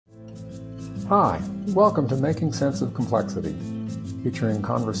Hi, welcome to Making Sense of Complexity, featuring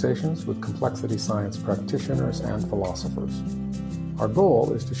conversations with complexity science practitioners and philosophers. Our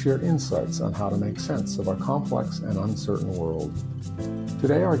goal is to share insights on how to make sense of our complex and uncertain world.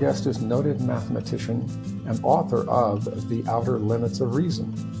 Today our guest is noted mathematician and author of The Outer Limits of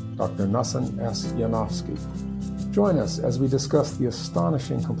Reason, Dr. Noson S. Yanofsky. Join us as we discuss the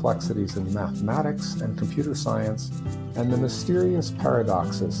astonishing complexities in mathematics and computer science and the mysterious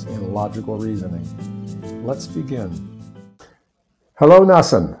paradoxes in logical reasoning. Let's begin. Hello,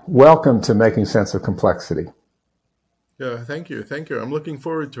 Noson. Welcome to Making Sense of Complexity. Yeah, thank you. I'm looking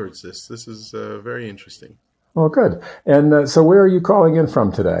forward towards this. This is very interesting. Oh, good. And so where are you calling in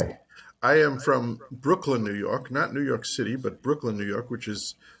from today? I am from Brooklyn, New York, not New York City, but Brooklyn, New York, which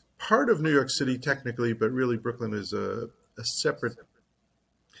is part of New York City technically, but really Brooklyn is a separate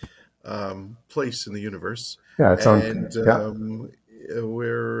place in the universe. Yeah, it's and on.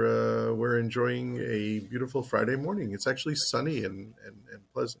 we're enjoying a beautiful Friday morning. It's actually sunny and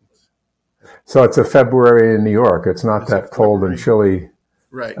pleasant. So it's a February in New York. It's not that cold and chilly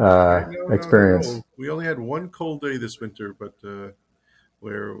Right. experience. No. We only had one cold day this winter, but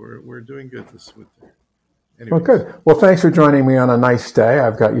we're doing good this winter. Anyways. Well, good. Well, thanks for joining me on a nice day.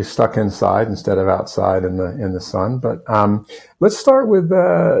 I've got you stuck inside instead of outside in the sun. But let's start with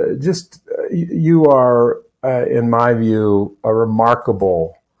you are, in my view, a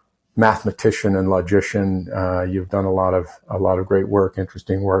remarkable mathematician and logician. You've done a lot of great work,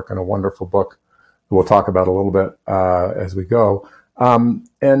 interesting work, and a wonderful book we'll talk about a little bit as we go.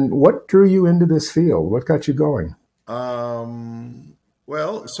 And what drew you into this field? What got you going?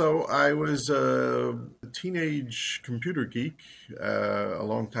 Well, so I was a teenage computer geek a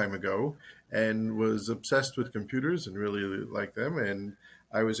long time ago and was obsessed with computers and really liked them. And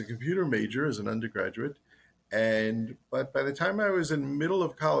I was a computer major as an undergraduate. But by the time I was in middle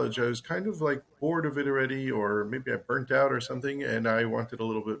of college, I was kind of like bored of it already, or maybe I burnt out or something, and I wanted a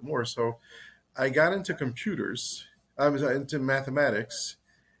little bit more. So I got into computers. I was into mathematics,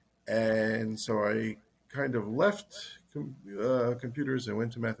 and so I kind of left computers and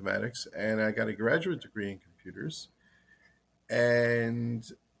went to mathematics, and I got a graduate degree in computers, and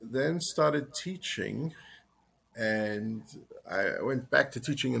then started teaching. And I went back to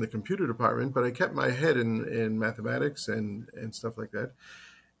teaching in the computer department, but I kept my head in mathematics and stuff like that.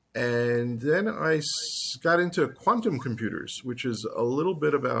 And then I got into quantum computers, which is a little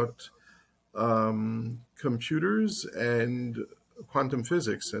bit about computers and quantum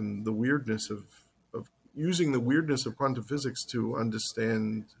physics and the weirdness of using the weirdness of quantum physics to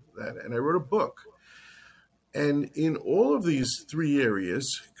understand that. And I wrote a book. And in all of these three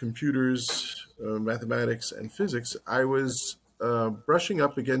areas, computers, mathematics, and physics, I was brushing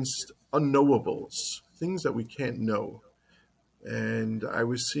up against unknowables, things that we can't know. And I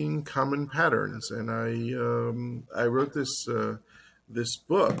was seeing common patterns. And I wrote this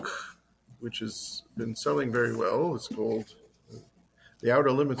book, which has been selling very well. It's called The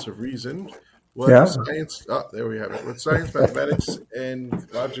Outer Limits of Reason. Science, there we have it. What science, mathematics, and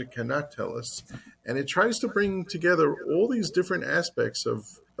logic cannot tell us. And it tries to bring together all these different aspects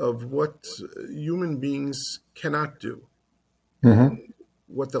of what human beings cannot do, and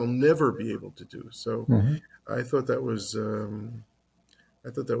what they'll never be able to do. So I thought that was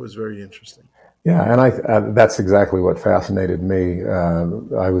very interesting. Yeah, and that's exactly what fascinated me.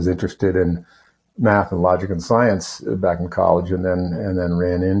 I was interested in math and logic and science back in college, and then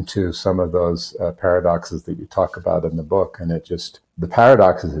ran into some of those paradoxes that you talk about in the book. And the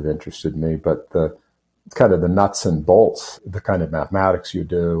paradoxes have interested me, but the kind of the nuts and bolts, the kind of mathematics you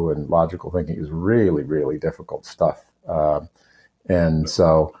do and logical thinking is really, really difficult stuff. And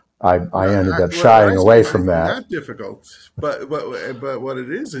so I ended up shying away from that. Not difficult, but what it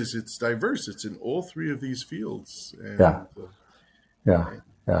is it's diverse. It's in all three of these fields. And,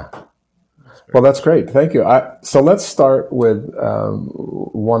 yeah. Well, that's great. Thank you. So let's start with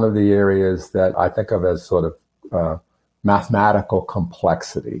one of the areas that I think of as sort of mathematical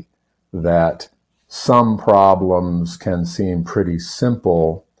complexity, that some problems can seem pretty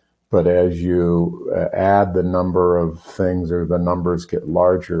simple, but as you add the number of things or the numbers get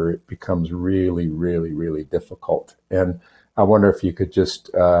larger, it becomes really, really, really difficult. And I wonder if you could just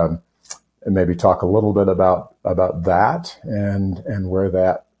maybe talk a little bit about that and where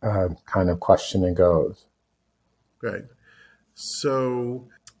that kind of questioning goes. Right. So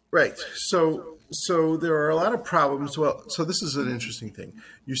there are a lot of problems. Well, so this is an interesting thing.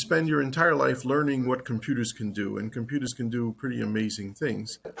 You spend your entire life learning what computers can do, and computers can do pretty amazing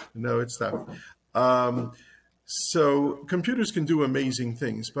things. No, it's not. So computers can do amazing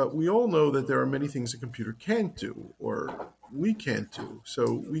things, but we all know that there are many things a computer can't do or we can't do.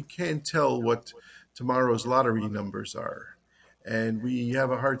 So we can't tell what tomorrow's lottery numbers are. And we have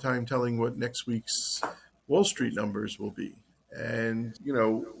a hard time telling what next week's Wall Street numbers will be. And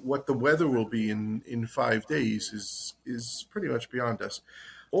what the weather will be in 5 days is pretty much beyond us.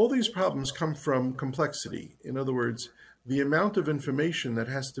 All these problems come from complexity. In other words, the amount of information that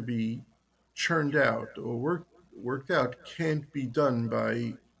has to be churned out or worked out can't be done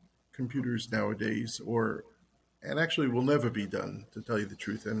by computers nowadays, or and actually will never be done, to tell you the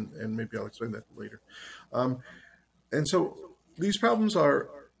truth. And maybe I'll explain that later. Um, and so these problems are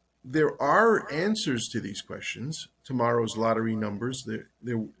there are answers to these questions. Tomorrow's lottery numbers,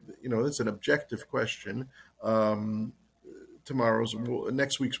 that's an objective question. Um,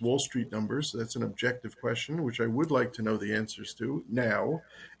 next week's Wall Street numbers. That's an objective question, which I would like to know the answers to now.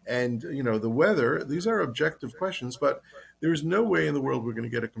 And the weather. These are objective questions, but there's no way in the world we're going to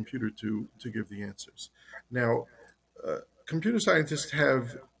get a computer to give the answers. Now, computer scientists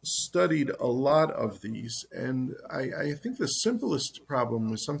have studied a lot of these, and I think the simplest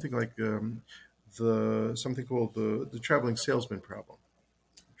problem was something like the something called the traveling salesman problem,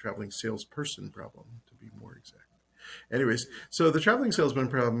 traveling salesperson problem, to be more exact. Anyways, so the traveling salesman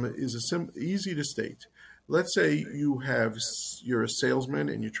problem is easy to state. Let's say you're a salesman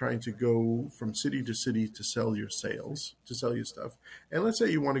and you're trying to go from city to city to sell your stuff. And let's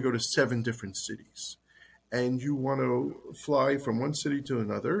say you want to go to 7 different cities and you want to fly from one city to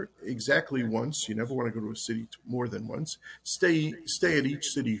another exactly once. You never want to go to a city more than once. Stay at each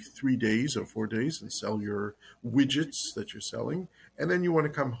city 3 days or 4 days and sell your widgets that you're selling, and then you want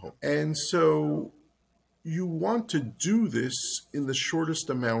to come home. And so you want to do this in the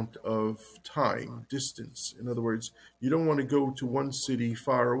shortest amount of time, distance. In other words, you don't want to go to one city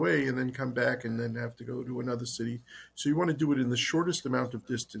far away and then come back and then have to go to another city. So you want to do it in the shortest amount of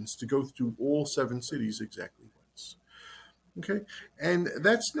distance to go through all 7 cities exactly once. Okay, and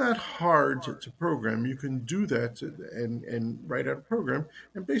that's not hard to program. You can do that and write out a program.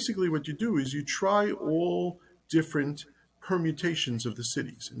 And basically, what you do is you try all different permutations of the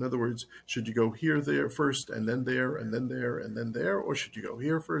cities. In other words, should you go here, there first, and then there, and then there, and then there, or should you go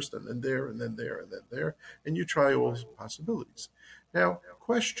here first, and then there, and then there, and then there? And you try all possibilities. Now,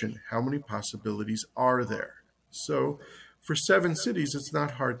 question: how many possibilities are there? So, for 7 cities, it's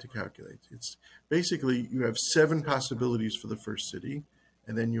not hard to calculate. It's basically you have 7 possibilities for the first city,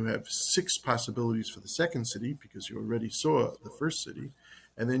 and then you have 6 possibilities for the second city because you already saw the first city,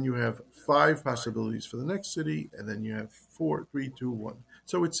 and then you have 5 possibilities for the next city, and then you have 4, 3, 2, 1.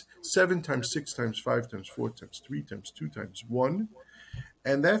 So it's 7 times 6 times 5 times 4 times 3 times 2 times 1,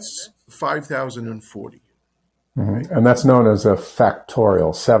 and that's 5,040. Right? And that's known as a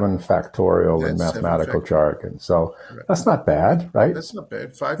factorial, 7 factorial in That's 7 mathematical factorial. jargon. So Right. that's not bad, right? That's not bad.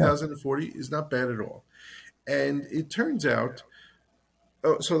 Yeah. 5,040 is not bad at all. And it turns out,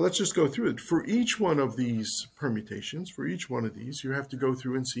 so let's just go through it. For each one of these permutations, for each one of these, you have to go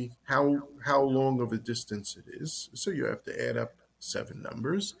through and see how long of a distance it is. So you have to add up 7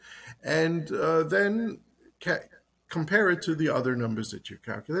 numbers, and then compare it to the other numbers that you're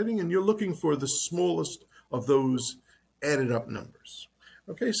calculating, and you're looking for the smallest of those added up numbers.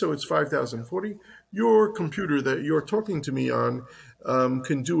 Okay, so it's 5,040. Your computer that you're talking to me on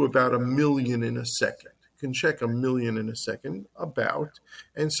can do about 1,000,000 in a second, can check 1,000,000 in a second, about.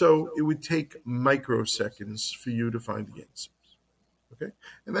 And so it would take microseconds for you to find the answers. Okay,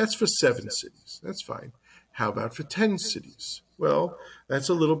 and that's for 7 cities. That's fine. How about for 10 cities? Well, that's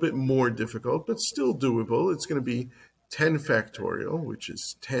a little bit more difficult, but still doable. It's going to be 10 factorial, which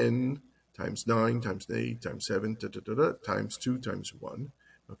is 10 times 9 times 8 times 7 times 2 times 1.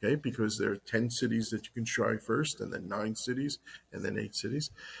 Okay, because there are 10 cities that you can try first, and then 9 cities, and then 8 cities.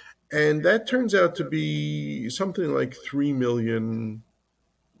 And that turns out to be something like 3 million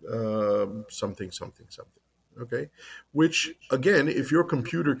something, something, something. Okay, which again, if your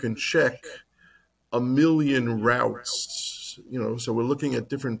computer can check 1,000,000 routes, so we're looking at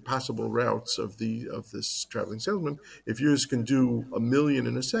different possible routes of this traveling salesman. If yours can do 1,000,000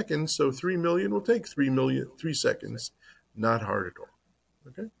 in a second, so 3 million will take 3 seconds. Not hard at all.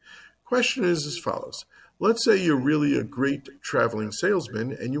 Okay. Question is as follows. Let's say you're really a great traveling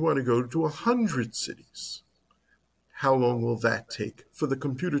salesman and you want to go to 100 cities. How long will that take for the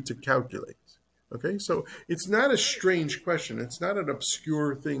computer to calculate? Okay, so it's not a strange question. It's not an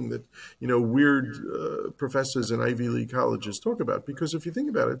obscure thing that weird professors in Ivy League colleges talk about. Because if you think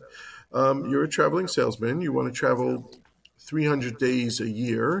about it, you're a traveling salesman. You want to travel 300 days a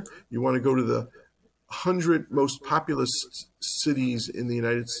year. You want to go to the 100 most populous cities in the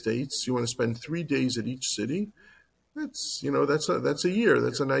United States. You want to spend 3 days at each city. That's a year.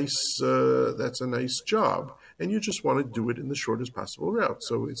 That's a nice job, and you just want to do it in the shortest possible route.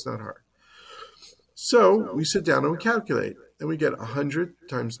 So it's not hard. So we sit down and we calculate, and we get 100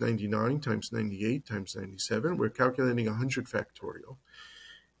 times 99 times 98 times 97. We're calculating 100 factorial,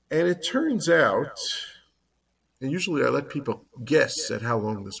 and it turns out. And usually I let people guess at how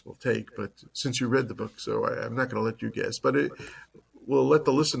long this will take, but since you read the book, so I'm not going to let you guess. But we'll let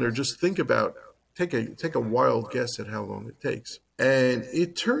the listener just think about, take a wild guess at how long it takes. And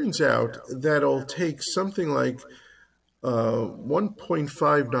it turns out that it'll take something like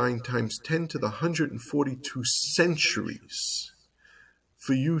 1.59 times 10 to the 142 centuries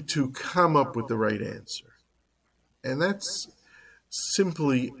for you to come up with the right answer. And that's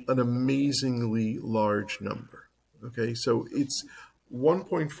simply an amazingly large number. Okay, so it's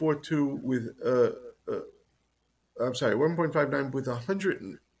 1.42 with, 1.59 with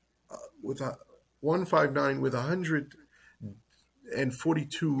 100, with 159 with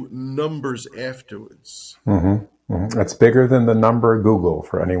 142 numbers afterwards. Mm-hmm. Mm-hmm. That's bigger than the number Google,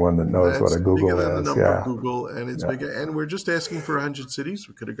 for anyone that knows what a Google bigger than is. The number Google, and it's bigger. And we're just asking for 100 cities.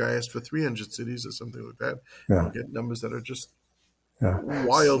 We could have asked for 300 cities or something like that. Yeah. We'll get numbers that are just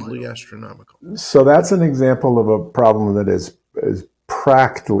wildly astronomical. So that's an example of a problem that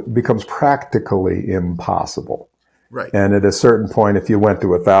becomes practically impossible. Right. And at a certain point, if you went to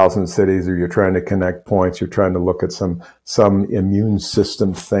 1,000 cities, or you're trying to connect points, you're trying to look at some immune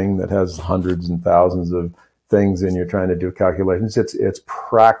system thing that has hundreds and thousands of things, and you're trying to do calculations, it's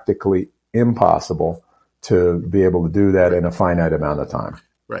practically impossible to be able to do that in a finite amount of time.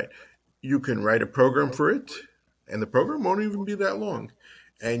 Right. You can write a program for it, and the program won't even be that long.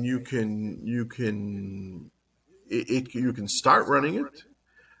 And you can start running it.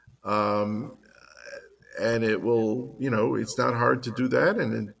 And it will, it's not hard to do that,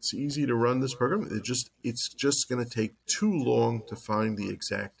 and it's easy to run this program. It's just going to take too long to find the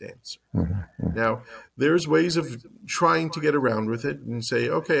exact answer. Mm-hmm. Now, there's ways of trying to get around with it and say,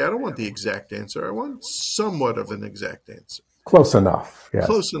 okay, I don't want the exact answer. I want somewhat of an exact answer. Close enough. Yes.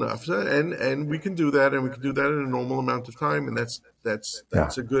 Close enough, and we can do that, and we can do that in a normal amount of time, and that's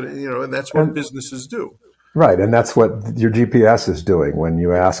a good, and that's what businesses do. Right, and that's what your GPS is doing when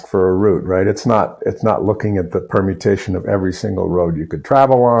you ask for a route, right? It's not looking at the permutation of every single road you could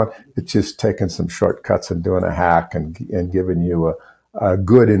travel on. It's just taking some shortcuts and doing a hack and giving you a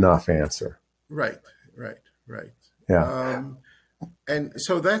good enough answer. Right. Yeah. And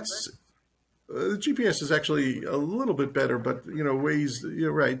so that's the GPS is actually a little bit better, but ways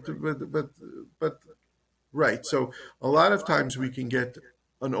you're right, but right. So a lot of times we can get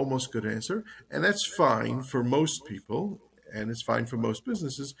an almost good answer, and that's fine for most people, and it's fine for most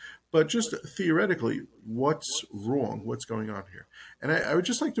businesses, but just theoretically, what's wrong? What's going on here? And I would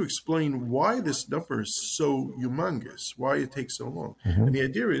just like to explain why this number is so humongous, why it takes so long. Mm-hmm. And the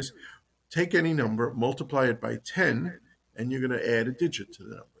idea is, take any number, multiply it by 10, and you're going to add a digit to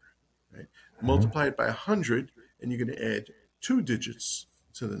the number, right? Mm-hmm. Multiply it by 100, and you're going to add 2 digits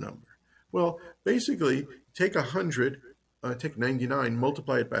to the number. Well, basically, take 100, take 99,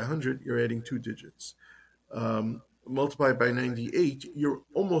 multiply it by 100, you're adding 2 digits. Multiply it by 98, you're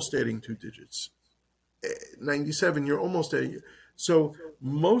almost adding 2 digits. 97, you're almost adding. So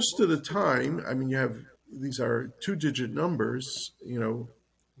most of the time, these are 2-digit numbers,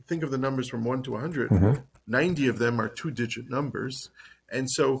 think of the numbers from 1 to 100. Mm-hmm. 90 of them are 2-digit numbers. And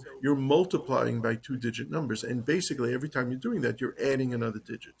so you're multiplying by 2-digit numbers. And basically, every time you're doing that, you're adding another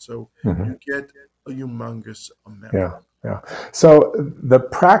digit. So you get a humongous amount. Yeah. So the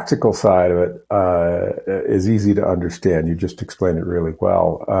practical side of it is easy to understand. You just explained it really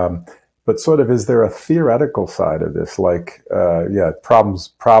well. But sort of, is there a theoretical side of this? Like,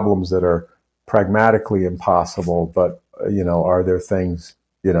 problems that are pragmatically impossible, but, are there things,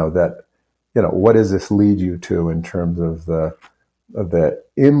 that, what does this lead you to in terms of the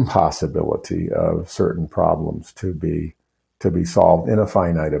impossibility of certain problems to be solved in a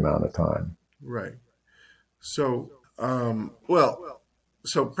finite amount of time? Right. So,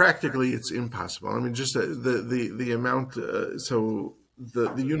 so practically it's impossible. Just the amount. So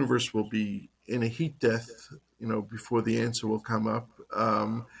the universe will be in a heat death, before the answer will come up.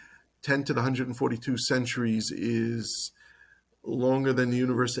 10 to the 142 centuries is longer than the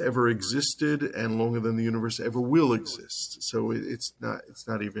universe ever existed, and longer than the universe ever will exist. So it's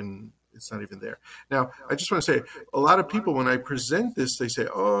not even there. Now, I just want to say, a lot of people, when I present this, they say,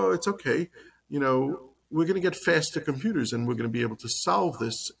 "Oh, it's okay. We're going to get faster computers, and we're going to be able to solve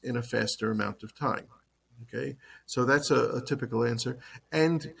this in a faster amount of time." Okay, so that's a typical answer.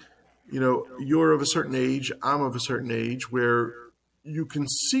 And you're of a certain age, I'm of a certain age, where you can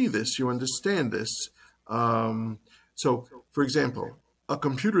see this, you understand this. So, for example, a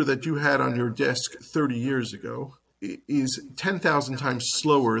computer that you had on your desk 30 years ago is 10,000 times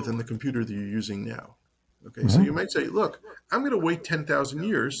slower than the computer that you're using now. Okay, so you Hmm. might say, look, I'm going to wait 10,000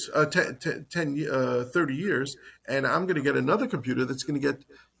 years, 30 years, and I'm going to get another computer that's going to get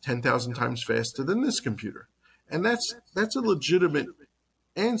 10,000 times faster than this computer. And that's a legitimate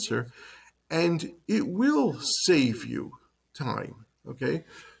answer, and it will save you time. Okay,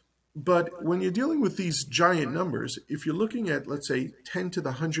 but when you're dealing with these giant numbers, if you're looking at, let's say, 10 to the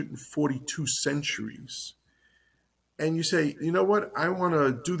 142 centuries, and you say, you know what, I want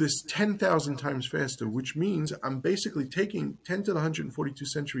to do this 10,000 times faster, which means I'm basically taking 10 to the 142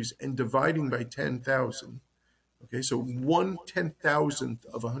 centuries and dividing by 10,000. Okay, so 1/10,000th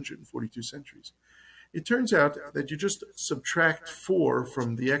of 142 centuries. It turns out that you just subtract 4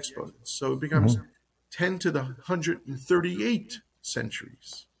 from the exponents. So it becomes Hmm. 10 to the 138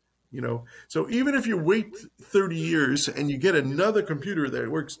 centuries. So even if you wait 30 years and you get another computer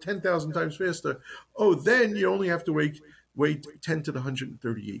that works 10,000 times faster, then you only have to wait 10 to the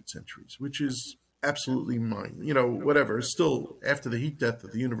 138 centuries, which is absolutely mine. Whatever. Still, after the heat death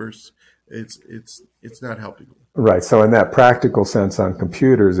of the universe, it's not helping you. Right. So in that practical sense on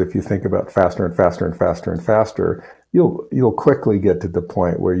computers, if you think about faster and faster and faster and faster, you'll quickly get to the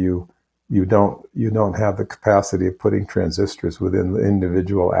point where you don't have the capacity of putting transistors within the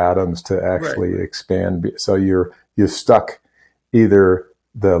individual atoms to Right. actually expand. So you're stuck either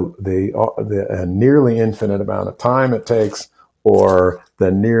the a nearly infinite amount of time it takes, or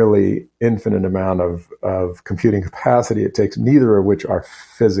the nearly infinite amount of computing capacity it takes, neither of which are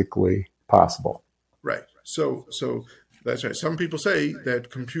physically possible. Right. So that's right. Some people say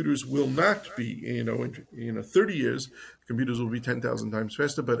that computers will not be, in 30 years, computers will be 10,000 times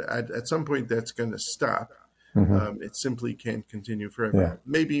faster, but at some point that's going to stop. Hmm. It simply can't continue forever. Yeah.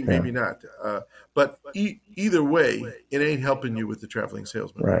 Maybe, Yeah. maybe not. But either way, it ain't helping you with the traveling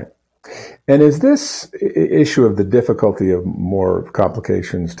salesman Right. problem. And is this issue of the difficulty of more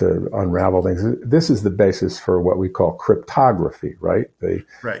complications to unravel things? This is the basis for what we call cryptography, right? The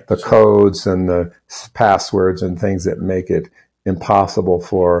Right. the codes and the passwords and things that make it impossible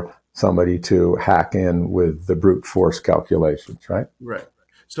for somebody to hack in with the brute force calculations, right? Right. Right.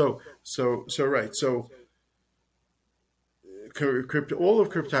 So all of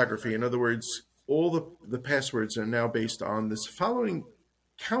cryptography, in other words, all the passwords are now based on this following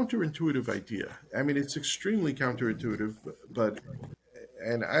counterintuitive idea. I mean, it's extremely counterintuitive, but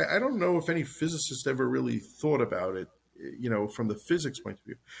and I don't know if any physicist ever really thought about it, from the physics point of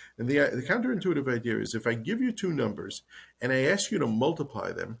view. And the counterintuitive idea is if I give you two numbers and I ask you to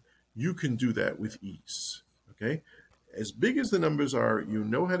multiply them, you can do that with ease. Okay, as big as the numbers are, you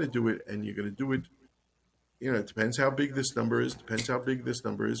know how to do it, and you're going to do it. It depends how big this number is,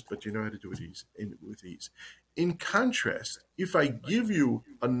 but you know how to do it with ease. In contrast, if I give you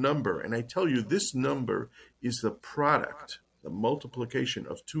a number and I tell you this number is the product, the multiplication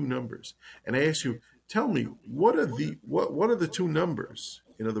of two numbers, and I ask you, tell me what are the two numbers?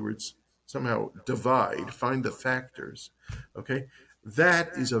 In other words, somehow find the factors. Okay,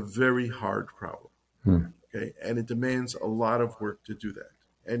 that is a very hard problem. Hmm. Okay, and it demands a lot of work to do that.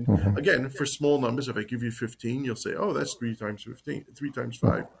 And Hmm. again, for small numbers, if I give you 15, you'll say, oh, that's 3 times 15, 3 times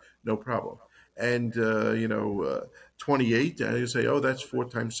 5, no problem. And 28, you say, oh, that's 4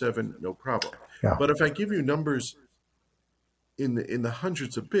 times 7, no problem. Yeah. But if I give you numbers in the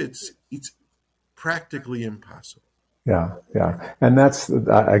hundreds of bits, it's practically impossible. Yeah, yeah. And that's,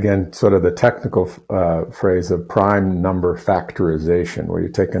 again, sort of the technical phrase of prime number factorization, where you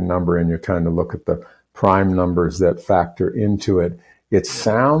take a number and you're trying to look at the prime numbers that factor into it. It Yeah,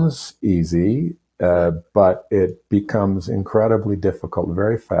 sounds easy, right, but it becomes incredibly difficult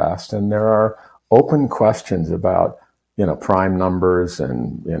very fast. And there are open questions about, prime numbers,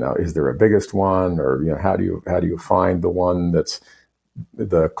 and, is there a biggest one, or, how do you find the one that's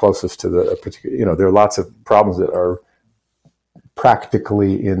the closest to the particular, there are lots of problems that are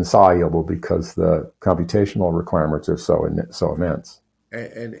practically insoluble because the computational requirements are so immense.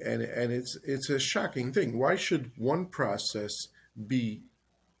 and it's a shocking thing. Why should one process be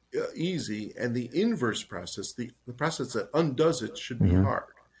easy, and the inverse process, the process that undoes it, should be Mm-hmm.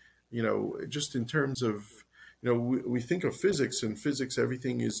 hard? Just in terms of, we think of physics, and physics,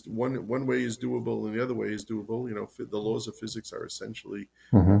 everything is one way is doable and the other way is doable. The laws of physics are essentially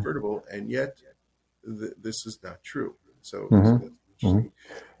Mm-hmm. invertible, and yet this is not true. So Mm-hmm. that's Mm-hmm.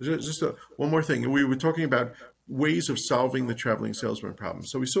 interesting. One more thing. We were talking about ways of solving the traveling salesman problem.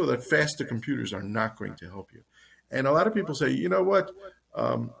 So we saw that faster computers are not going to help you. And a lot of people say, you know what?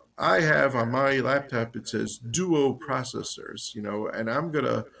 I have on my laptop, it says duo processors, and I'm going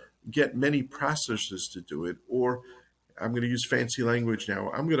to get many processors to do it, or I'm going to use fancy language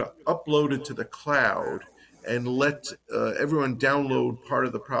now. I'm going to upload it to the cloud and let everyone download part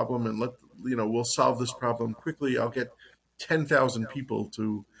of the problem and we'll solve this problem quickly. I'll get 10,000 people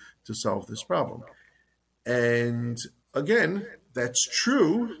to solve this problem. And again, that's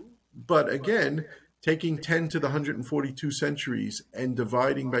true. But again, taking 10 to the 142 centuries and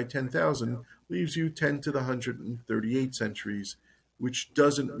dividing by 10,000 leaves you 10 to the 138 centuries, which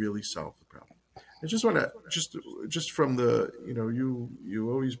doesn't really solve the problem. I just want to just from the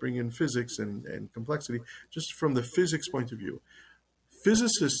you always bring in physics and complexity. Just from the physics point of view,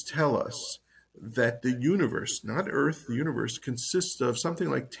 physicists tell us that the universe, not Earth, the universe consists of something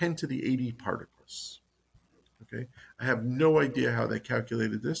like 10 to the 80 particles. Okay, I have no idea how they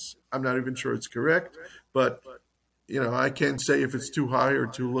calculated this. I'm not even sure it's correct, but I can't say if it's too high or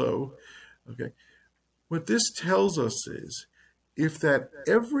too low. Okay, what this tells us is if that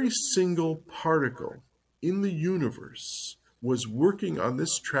every single particle in the universe was working on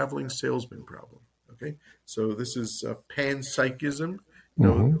this traveling salesman problem. Okay, so this is panpsychism.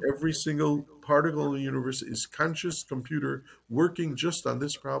 Every single particle in the universe is conscious computer working just on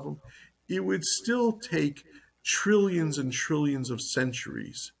this problem. It would still take trillions and trillions of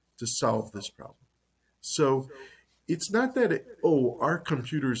centuries to solve this problem. So it's not that our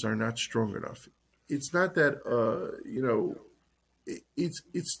computers are not strong enough. It's not that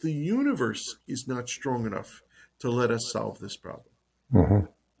it's the universe is not strong enough to let us solve this problem.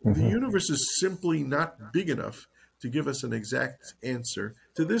 The universe is simply not big enough to give us an exact answer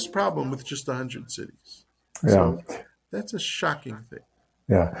to this problem with just 100 cities. Yeah. So that's a shocking thing.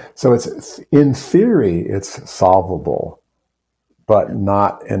 Yeah. So it's in theory, it's solvable, but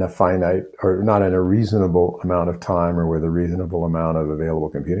not in a finite or not in a reasonable amount of time or with a reasonable amount of available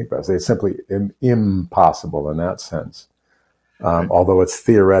computing capacity. It's simply impossible in that sense, although it's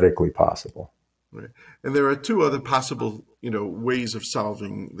theoretically possible. Right. And there are two other possible, ways of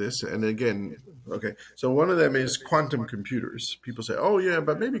solving this. And again, okay, so one of them is quantum computers. People say, oh, yeah,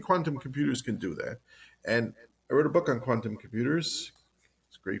 but maybe quantum computers can do that. And I wrote a book on quantum computers.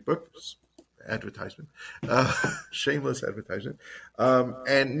 It's a great book. Advertisement, shameless advertisement.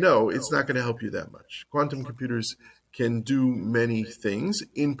 And no, it's not going to help you that much. Quantum computers can do many things.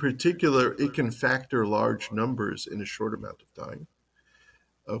 In particular, it can factor large numbers in a short amount of time.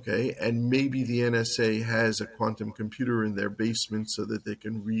 Okay, and maybe the NSA has a quantum computer in their basement so that they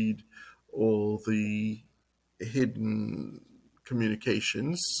can read all the hidden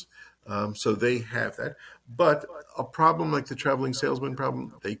communications. So they have that. But a problem like the traveling salesman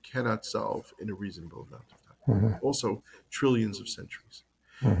problem, they cannot solve in a reasonable amount of time. Also, trillions of centuries.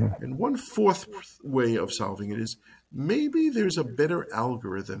 And one fourth way of solving it is maybe there's a better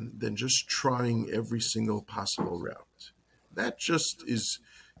algorithm than just trying every single possible route. That just is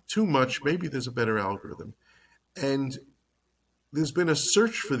too much. Maybe there's a better algorithm. And there's been a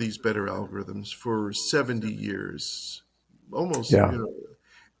search for these better algorithms for 70 years, almost,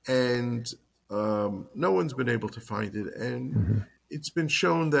 and no one's been able to find it. And it's been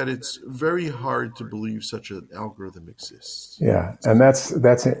shown that it's very hard to believe such an algorithm exists. Yeah, and that's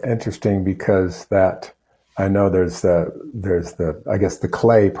interesting because I know there's the I guess the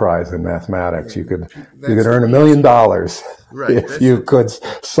Clay Prize in mathematics. You could earn $1 million if you could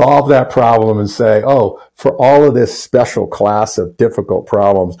solve that problem and say, oh, for all of this special class of difficult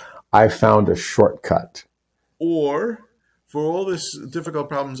problems, I found a shortcut. Or for all this difficult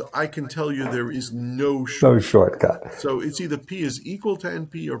problems, I can tell you there is no shortcut. So it's either P is equal to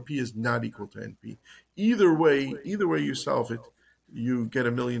NP or P is not equal to NP. Either way you solve it, you get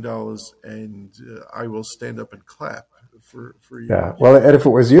 $1 million, and I will stand up and clap for you. Yeah. Well, and if it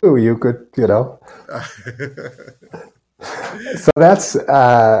was you could, So that's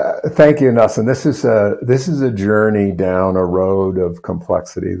thank you, Noson. This is a journey down a road of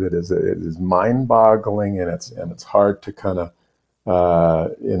complexity that is mind-boggling, and it's hard to kind of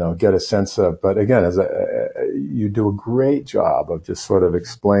get a sense of. But again, you do a great job of just sort of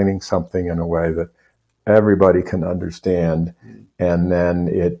explaining something in a way that everybody can understand, and then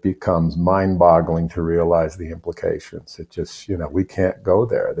it becomes mind-boggling to realize the implications. It just, we can't go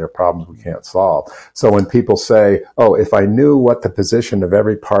there. There are problems we can't solve. So when people say, oh, if I knew what the position of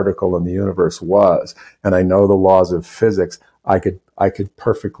every particle in the universe was, and I know the laws of physics, I could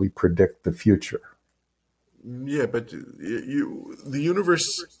perfectly predict the future. Yeah, but the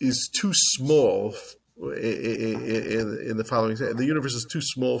universe is too small in the following sense. The universe is too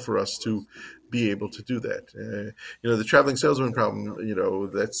small for us to be able to do that. The traveling salesman problem,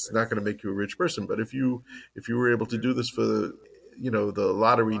 that's not going to make you a rich person. But if you were able to do this for the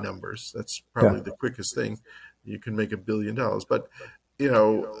lottery numbers. That's Yeah. probably the quickest thing. You can make $1 billion, but you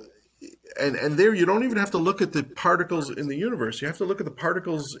know, and there you don't even have to look at the particles in the universe. You have to look at the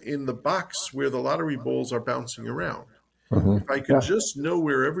particles in the box where the lottery balls are bouncing around. If I could Yeah. just know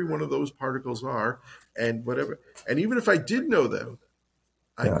where every one of those particles are and whatever, and even if I did know them,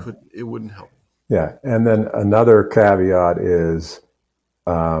 Yeah. it wouldn't help. Yeah. And then another caveat is,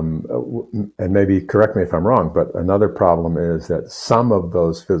 and maybe correct me if I'm wrong, but another problem is that some of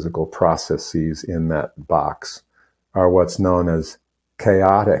those physical processes in that box are what's known as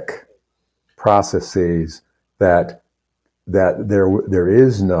chaotic processes that there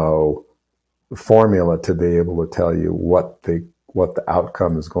is no formula to be able to tell you what the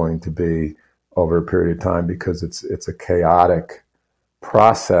outcome is going to be over a period of time, because it's a chaotic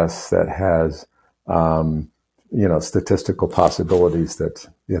process that has statistical possibilities that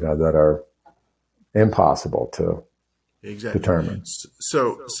are impossible to Exactly. determine.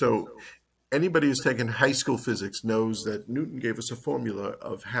 So anybody who's taken high school physics knows that Newton gave us a formula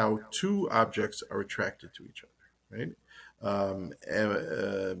of how two objects are attracted to each other, right?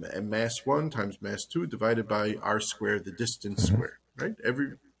 And mass one times mass two divided by r squared, the distance squared, right?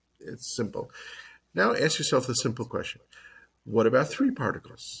 It's simple. Now ask yourself the simple question: what about three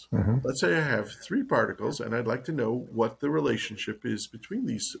particles? Let's say I have three particles, and I'd like to know what the relationship is between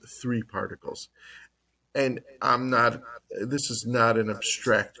these three particles. And this is not an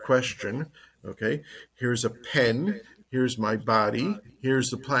abstract question. Okay. Here's a pen. Here's my body. Here's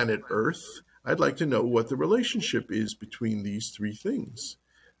the planet Earth. I'd like to know what the relationship is between these three things.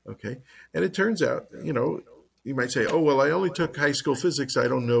 Okay. And it turns out, you might say, oh, well, I only took high school physics. I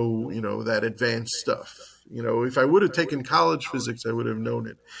don't know, that advanced stuff. If I would have taken college physics, I would have known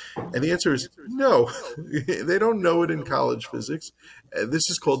it. And the answer is no, they don't know it in college physics. This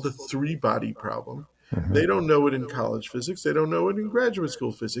is called the three body problem. They don't know it in college physics. They don't know it in graduate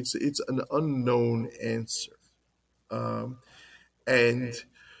school physics. It's an unknown answer. And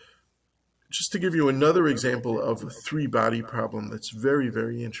just to give you another example of a three body problem that's very,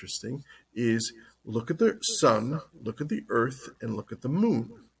 very interesting is look at the sun, look at the earth, and look at the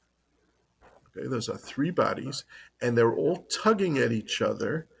moon. Okay, those are three bodies, and they're all tugging at each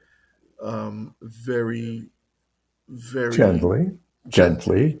other very, very Gently,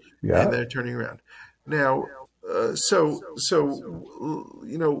 gently, yeah. and they're turning around. Now,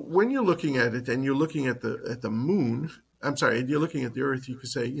 when you're looking at it and you're looking at the moon, I'm sorry, and you're looking at the Earth, you could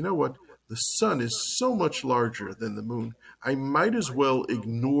say, you know what, the sun is so much larger than the moon. I might as well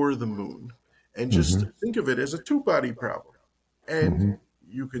ignore the moon and just think of it as a two-body problem. And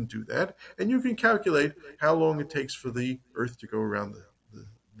you can do that, and you can calculate how long it takes for the Earth to go around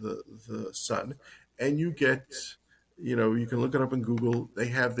the sun, and you get, you can look it up in Google. They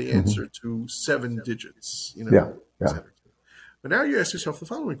have the answer to 7 digits, Yeah. et Yeah. cetera. But now you ask yourself the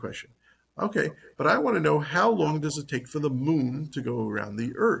following question. Okay, but I want to know, how long does it take for the moon to go around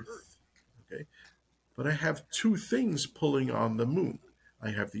the Earth? Okay, but I have two things pulling on the moon.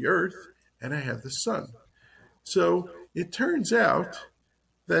 I have the Earth and I have the sun. So it turns out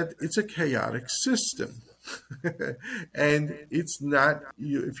that it's a chaotic system. And it's not,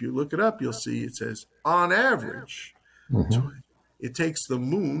 if you look it up, you'll see it says on average, it takes the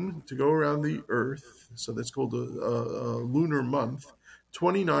moon to go around the Earth, so that's called a lunar month,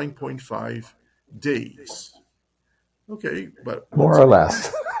 29.5 days. Okay, but More once or again,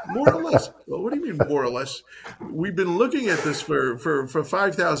 less. more or less. Well, what do you mean more or less? We've been looking at this for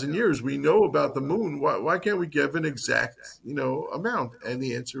 5,000 years. We know about the moon. Why can't we give an exact, amount? And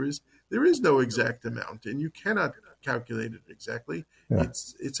the answer is there is no exact amount, and you cannot calculate it exactly. Yeah.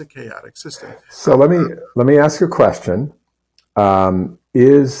 It's a chaotic system. So let me ask you a question.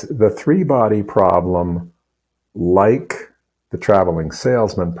 Is the three body problem like the traveling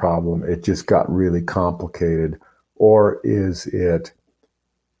salesman problem? It just got really complicated, or is it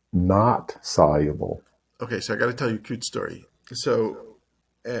not soluble? Okay, so I got to tell you a cute story. So,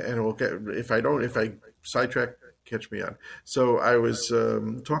 and we'll get, if I sidetrack, catch me on. So I was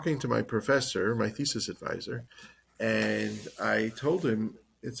talking to my professor, my thesis advisor, and I told him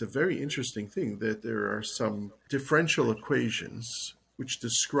it's a very interesting thing that there are some differential equations which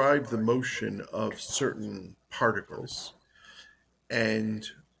describe the motion of certain particles, and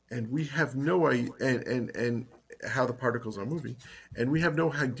we have no idea, and how the particles are moving, and we have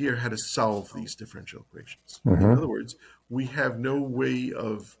no idea how to solve these differential equations. In other words, we have no way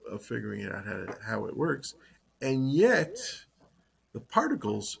of figuring out how it works, and yet the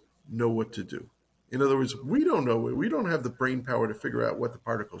particles know what to do. In other words, we don't know it. We don't have the brain power to figure out what the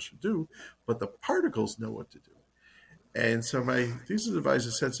particles should do, but the particles know what to do. And so my thesis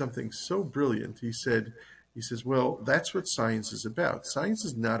advisor said something so brilliant. He said, He says, well, that's what science is about. Science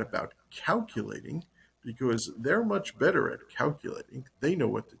is not about calculating because they're much better at calculating. They know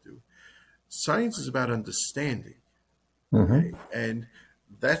what to do. Science is about understanding. Okay. Hmm. And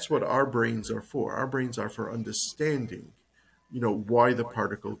that's what our brains are for. Our brains are for understanding, why the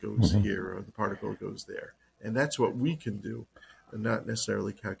particle goes Hmm. here or the particle goes there. And that's what we can do and not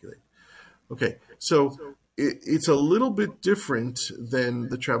necessarily calculate. Okay, so it's a little bit different than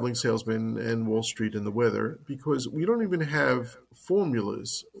the traveling salesman and Wall Street and the weather because we don't even have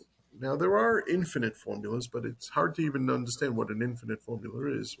formulas. Now, there are infinite formulas, but it's hard to even understand what an infinite formula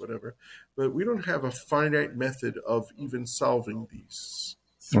is, whatever. But we don't have a finite method of even solving these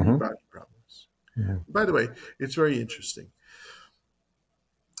three Hmm. body problems. By the way, it's very interesting.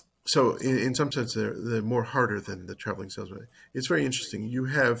 So, in some sense, they're more harder than the traveling salesman. It's very interesting. You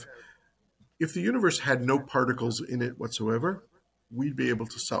have if the universe had no particles in it whatsoever, we'd be able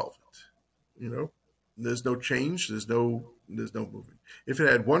to solve it. There's no change, there's no movement. If it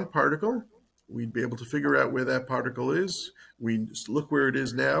had one particle, we'd be able to figure out where that particle is. We look where it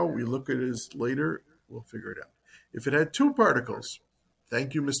is now, we look at it later, we'll figure it out. If it had two particles,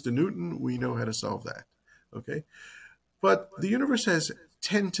 thank you, Mr. Newton, we know how to solve that. Okay? But the universe has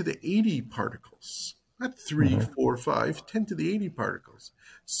 10 to the 80 particles, not 3, Hmm. 4, 5, 10 to the 80 particles.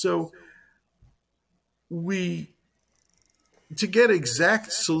 So we to get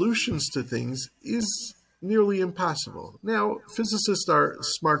exact solutions to things is nearly impossible. Now, physicists are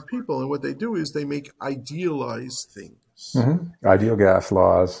smart people, and what they do is they make idealized things. Hmm. Ideal gas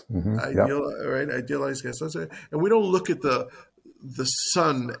laws. Hmm. Yep. Idealized gas. And we don't look at the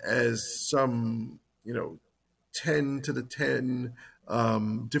sun as some 10 to the 10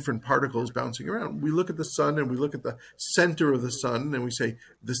 different particles bouncing around. We look at the sun and we look at the center of the sun and we say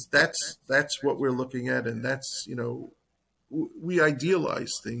that's what we're looking at, and that's we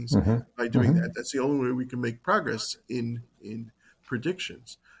idealize things Hmm. by doing Hmm. that. That's the only way we can make progress in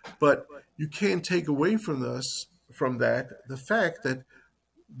predictions. But you can't take away from that the fact that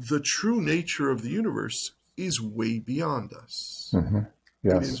the true nature of the universe is way beyond us. Hmm. It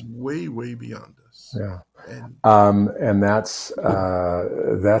Yes. is way, way beyond us. Yeah. And And that's a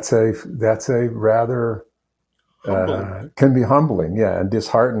rather humbling. can be humbling, yeah, and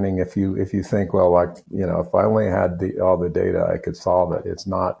disheartening if you think, well, like if I only had all the data, I could solve it. It's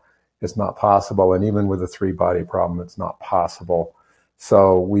not possible, and even with a three body problem, it's not possible.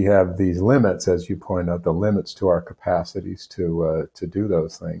 So we have these limits, as you point out, the limits to our capacities to do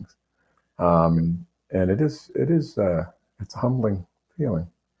those things, and it's a humbling feeling.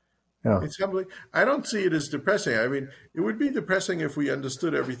 Yeah. It's humbling. I don't see it as depressing. I mean, it would be depressing if we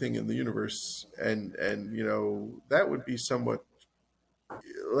understood everything in the universe, and that would be somewhat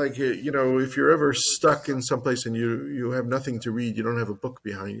like if you're ever stuck in some place and you have nothing to read, you don't have a book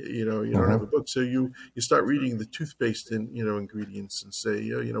behind you don't have Hmm. a book, so you start reading the toothpaste and ingredients and say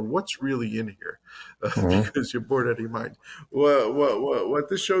what's really in here, Hmm. because you're bored out of your mind. What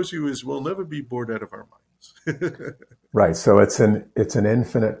this shows you is we'll never be bored out of our minds. Right. So it's an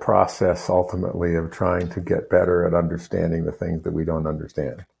infinite process ultimately of trying to get better at understanding the things that we don't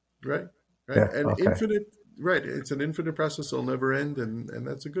understand. Right, right, Yeah. and Okay. infinite. Right, it's an infinite process. It'll never end, and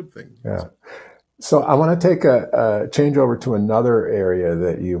that's a good thing. Yeah. So I want to take a change over to another area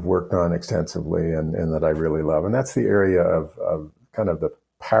that you've worked on extensively and that I really love, and that's the area of kind of the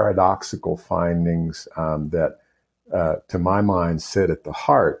paradoxical findings that, to my mind, sit at the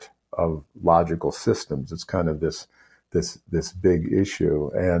heart of logical systems. It's kind of this big issue,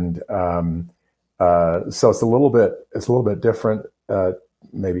 and so it's a little bit different,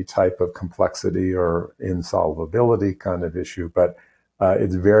 maybe type of complexity or insolvability kind of issue, but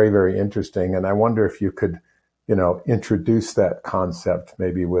it's very, very interesting. And I wonder if you could, introduce that concept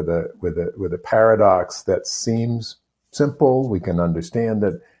maybe with a paradox that seems simple. We can understand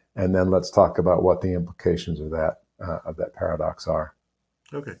it, and then let's talk about what the implications of that paradox are.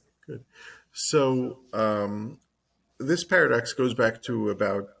 Okay, good. So this paradox goes back to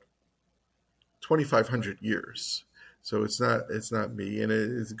about 2,500 years. So it's not me, and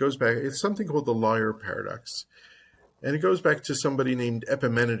it goes back. It's something called the liar paradox, and it goes back to somebody named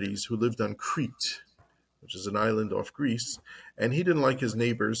Epimenides who lived on Crete, which is an island off Greece, and he didn't like his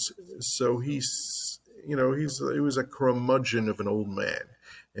neighbors, so he was a curmudgeon of an old man,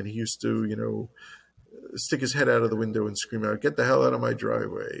 and he used to stick his head out of the window and scream out, "Get the hell out of my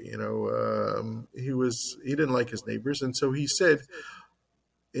driveway!" He didn't like his neighbors, and so he said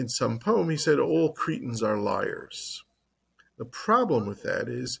in some poem, he said, "All Cretans are liars." The problem with that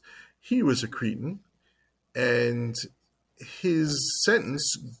is he was a Cretan, and his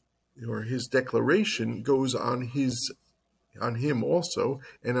sentence or his declaration goes on him also,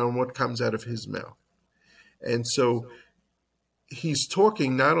 and on what comes out of his mouth. And so he's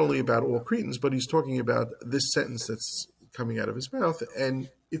talking not only about all cretins, but he's talking about this sentence that's coming out of his mouth, and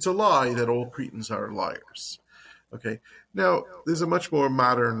it's a lie that all cretins are liars. Okay. Now, there's a much more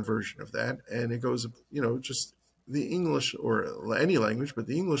modern version of that, and it goes, just the English, or any language, but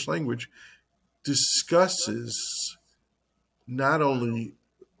the English language discusses not only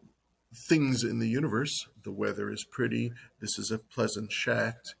things in the universe. The weather is pretty. This is a pleasant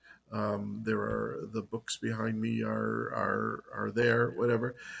shack. There are the books behind me are there,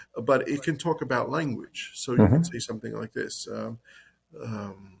 whatever. But it can talk about language. So you can say something like this. Um,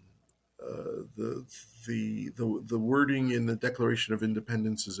 the wording in the Declaration of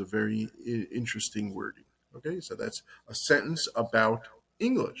Independence is a very interesting wording. Okay, so that's a sentence about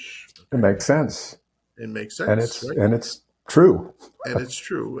English. It Okay? makes sense. It makes And sense, right? it's true. And it's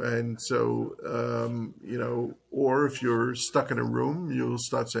true. And so, or if you're stuck in a room, you'll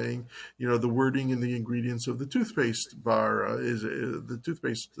start saying, the wording and the ingredients of the toothpaste bar is the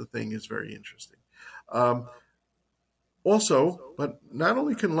toothpaste thing is very interesting. Um, Also, but not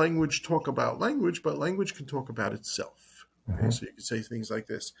only can language talk about language, but language can talk about itself. Okay, so you can say things like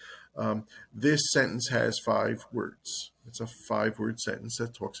this. This sentence has 5 words. It's a 5-word sentence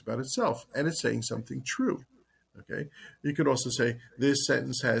that talks about itself, and it's saying something true. Okay, you could also say this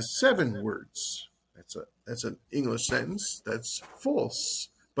sentence has 7 words. That's an English sentence that's false,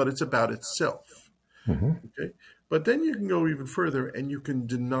 but it's about itself. Okay, but then you can go even further, and you can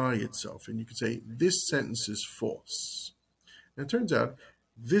deny itself, and you can say this sentence is false. And it turns out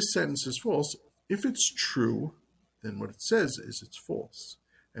this sentence is false. If it's true, then what it says is it's false.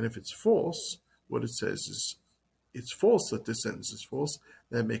 And if it's false, what it says is it's false that this sentence is false.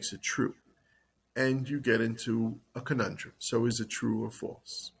 That makes it true. And you get into a conundrum. So is it true or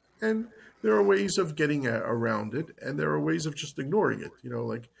false? And there are ways of getting around it, and there are ways of just ignoring it.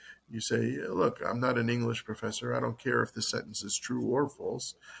 Like you say, look, I'm not an English professor. I don't care if this sentence is true or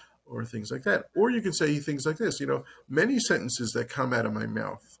false, or things like that. Or you can say things like this, many sentences that come out of my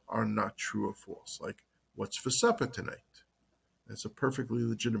mouth are not true or false. Like, what's for supper tonight? That's a perfectly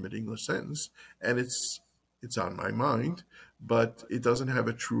legitimate English sentence, and it's on my mind, but it doesn't have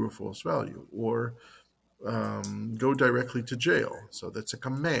a true or false value. Or go directly to jail. So that's a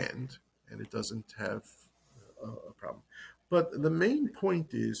command, and it doesn't have a problem. But the main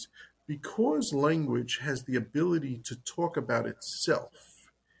point is, because language has the ability to talk about itself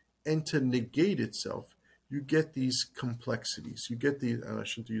and to negate itself, you get these complexities. You get these, I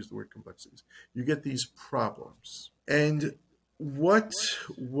shouldn't use the word complexities, you get these problems. And what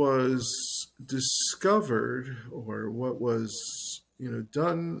was discovered, or what was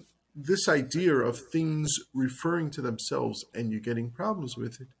done, this idea of things referring to themselves and you getting problems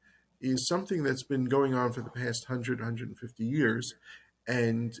with it, is something that's been going on for the past 150 years,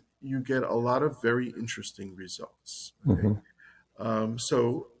 and you get a lot of very interesting results. Okay,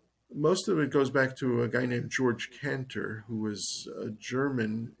 so most of it goes back to a guy named George Cantor, who was a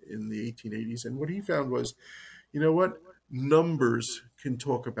German in the 1880s, and what he found was, what? Numbers can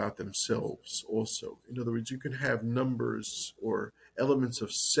talk about themselves also. In other words, you can have numbers or elements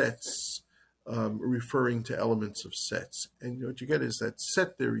of sets referring to elements of sets. And what you get is that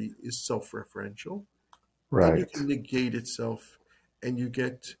set theory is self-referential, and you Right. can negate itself, and you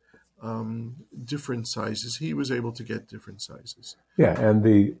get different sizes. He was able to get different sizes. Yeah, and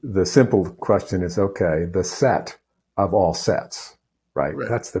the simple question is, okay, the set of all sets, right? Right,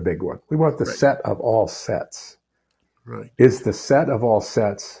 That's the big one. We want the right, set of all sets. right. Is the set of all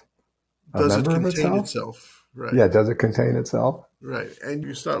sets a Does it member of contain itself? itself? Right. Yeah, does it contain itself? Right. And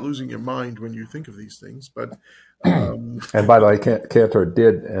you start losing your mind when you think of these things. But And by the way, Cantor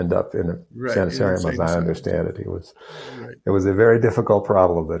did end up in a right, in sanitarium, as insane I asylums. understand it. Right. It was a very difficult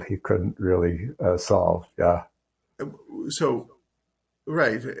problem that he couldn't really solve. Yeah. So,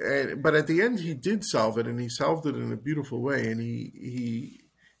 right. But at the end, he did solve it, and he solved it in a beautiful way. And he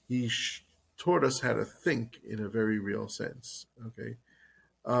taught us how to think in a very real sense. Okay.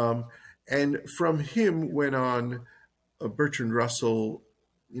 Um, and from him went on Bertrand Russell,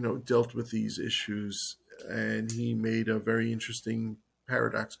 dealt with these issues, and he made a very interesting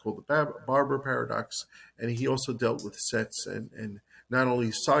paradox called the Barber paradox. And he also dealt with sets, and not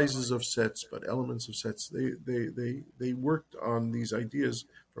only sizes of sets but elements of sets. They worked on these ideas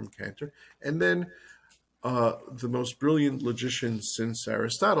from Cantor, and then the most brilliant logician since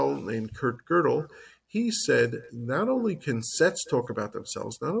Aristotle, named Kurt Gödel, he said not only can sets talk about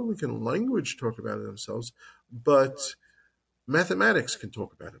themselves, not only can language talk about themselves, but mathematics can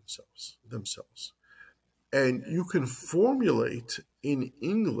talk about themselves. And you can formulate in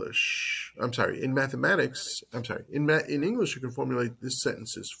English, in mathematics, in English, you can formulate this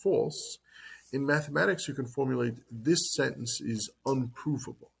sentence is false. in mathematics, you can formulate this sentence is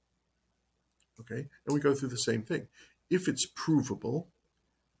unprovable. Okay, and we go through the same thing. If it's provable,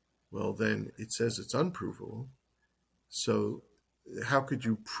 well, then it says it's unprovable. So how could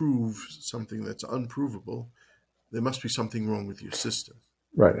you prove something that's unprovable? There must be something wrong with your system.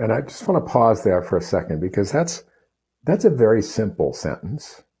 Right. And I just want to pause there for a second, because that's a very simple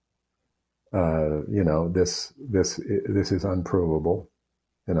sentence. This is unprovable.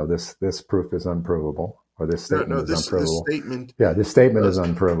 This proof is unprovable, or this statement is This unprovable. statement. Yeah, this statement is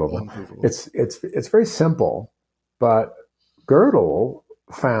unprovable. It's very simple, but Gödel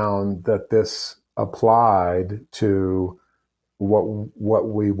found that this applied to what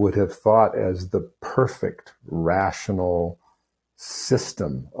we would have thought as the perfect rational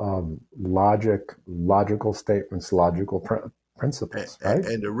system of logical statements, logical principles, right?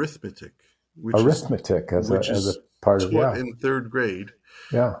 And arithmetic, Arithmetic as a part of, taught yeah, in third grade.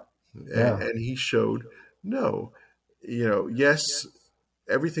 yeah, yeah. And he showed, no, yes,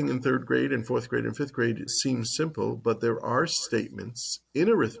 everything in third grade and fourth grade and fifth grade seems simple, but there are statements in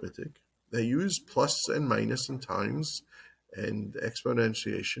arithmetic that use plus and minus and times and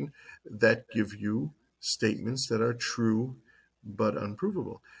exponentiation that give you statements that are true but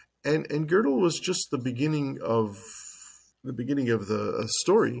unprovable. And Gödel was just the beginning of the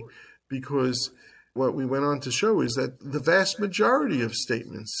story, because what we went on to show is that the vast majority of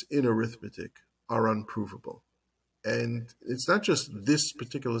statements in arithmetic are unprovable. And it's not just this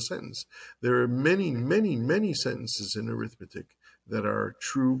particular sentence. There are many, many, many sentences in arithmetic that are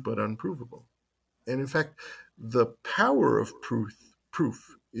true but unprovable. And in fact, the power of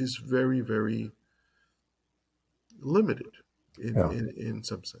proof is very, very limited in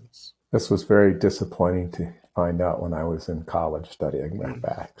some sense. This was very disappointing to find out when I was in college studying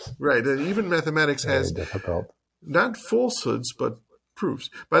mathematics. Right. And even mathematics has difficult, not falsehoods, but proofs.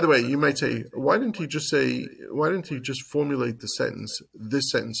 By the way, you might say, why didn't he just formulate the sentence,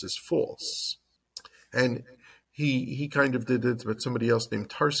 this sentence is false? And he kind of did it, but somebody else named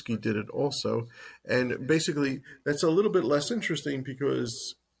Tarski did it also. And basically, that's a little bit less interesting,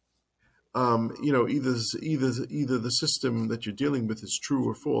 because either the system that you're dealing with is true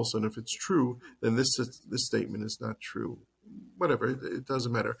or false, and if it's true, then this statement is not true. Whatever, it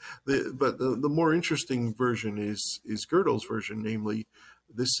doesn't matter. But the more interesting version is Gödel's version, namely,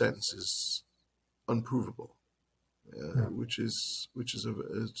 this sentence is unprovable, which is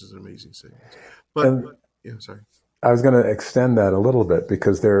an amazing statement. But sorry. I was going to extend that a little bit,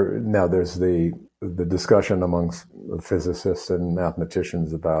 because there's the discussion amongst physicists and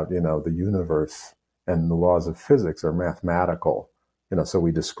mathematicians about, the universe and the laws of physics are mathematical. So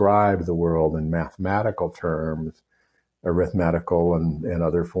we describe the world in mathematical terms, arithmetical and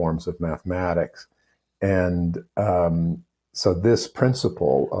other forms of mathematics. And so this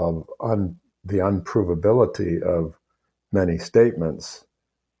principle of the unprovability of many statements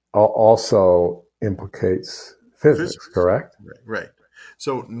also implicates physics, correct? Right.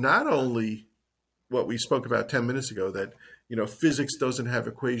 So not only what we spoke about 10 minutes ago, that physics doesn't have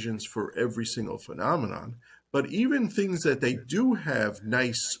equations for every single phenomenon, but even things that they do have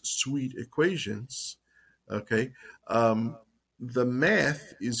nice, sweet equations, okay, the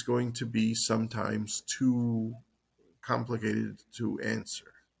math is going to be sometimes too complicated to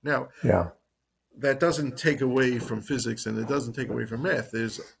answer. Now, that doesn't take away from physics, and it doesn't take away from math.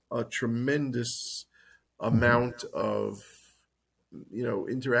 There's a tremendous amount of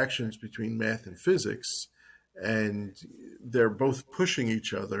interactions between math and physics, and they're both pushing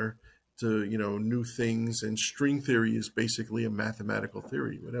each other to new things. And string theory is basically a mathematical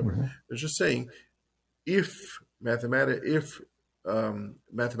theory. Whatever. They're just saying, if mathematics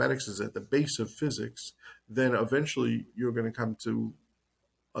is at the base of physics, then eventually you're going to come to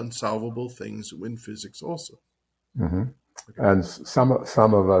unsolvable things in physics also. Okay. And some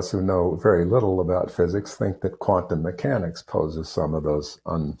of us who know very little about physics think that quantum mechanics poses some of those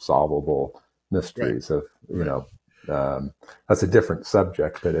unsolvable mysteries of, that's a different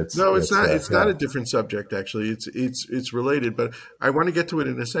subject, but it's not a different subject, actually. It's related, but I want to get to it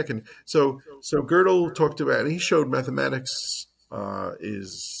in a second. So Gödel talked about, and he showed mathematics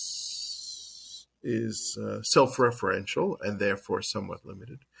is self-referential and therefore somewhat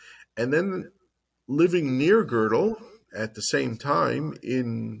limited. And then, living near Gödel at the same time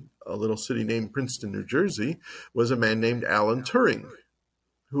in a little city named Princeton, New Jersey, was a man named Alan Turing,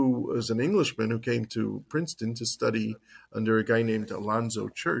 who was an Englishman who came to Princeton to study under a guy named Alonzo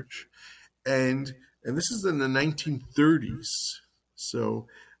Church. And this is in the 1930s. So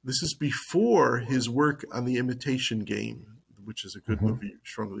this is before his work on The Imitation Game, which is a good movie,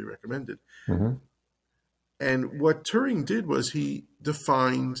 strongly recommended. And what Turing did was he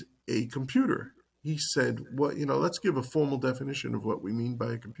defined a computer. He said, "What let's give a formal definition of what we mean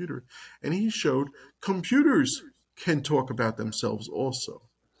by a computer." And he showed computers can talk about themselves also.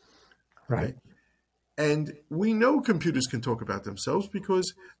 Right. Okay, and we know computers can talk about themselves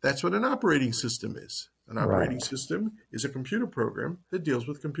because that's what an operating system is. An operating Right. system is a computer program that deals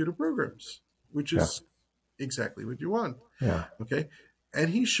with computer programs, which Yeah. is exactly what you want. Yeah. Okay.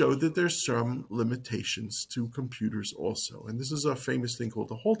 And he showed that there's some limitations to computers also. And this is a famous thing called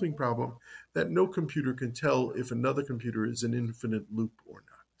the halting problem, that no computer can tell if another computer is an infinite loop or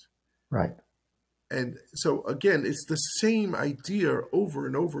not. Right. And so, again, it's the same idea over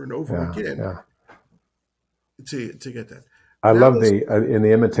and over and over Yeah. again Yeah. to get that. I Now, love the in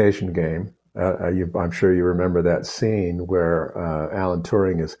the Imitation Game. I'm sure you remember that scene where Alan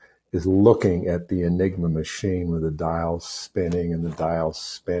Turing is looking at the Enigma machine with the dials spinning and the dials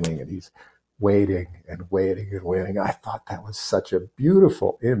spinning, and he's waiting and waiting and waiting. I thought that was such a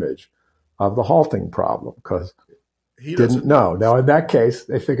beautiful image of the halting problem because he didn't doesn't know. know. Now, in that case,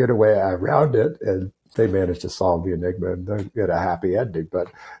 they figured a way around it, and they managed to solve the enigma and get a happy ending. But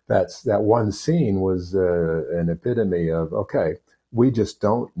that one scene was an epitome of, okay, we just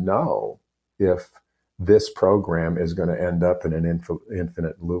don't know if this program is going to end up in an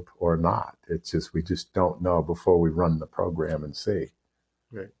infinite loop or not. It's just we just don't know before we run the program and see.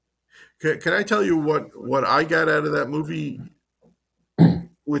 Right. Can I tell you what I got out of that movie?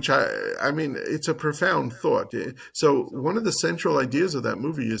 Which I mean, it's a profound thought. So one of the central ideas of that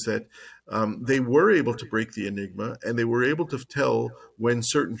movie is that they were able to break the enigma, and they were able to tell when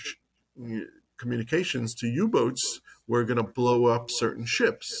certain communications to U-boats were going to blow up certain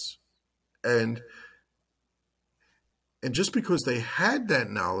ships, and just because they had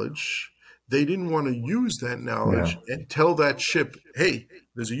that knowledge, they didn't want to use that Yeah. knowledge and tell that ship, "Hey,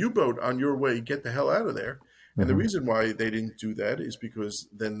 there's a U-boat on your way. Get the hell out of there." And the Mm-hmm. reason why they didn't do that is because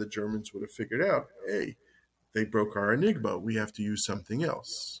then the Germans would have figured out, "Hey, they broke our enigma. We have to use something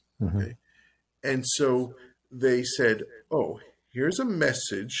else." Mm-hmm. Okay. And so they said, "Oh, here's a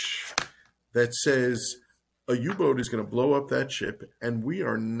message that says a U-boat is going to blow up that ship, and we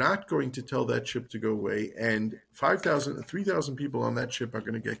are not going to tell that ship to go away, and 5,000, 3,000 people on that ship are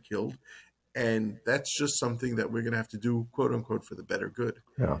going to get killed, and that's just something that we're going to have to do, quote unquote, for the better good."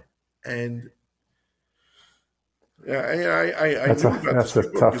 Yeah. And I That's knew about this that's a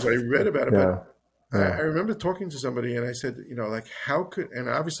before because tough. I read about it, but Yeah. I Yeah. remember talking to somebody and I said, like, how could, and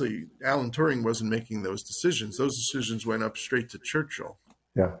obviously Alan Turing wasn't making those decisions. Those decisions went up straight to Churchill.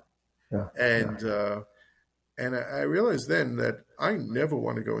 Yeah. Yeah. Yeah. And, I realized then that I never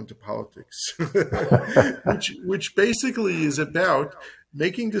want to go into politics, which basically is about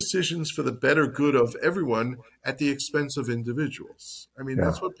making decisions for the better good of everyone at the expense of individuals. I mean, Yeah.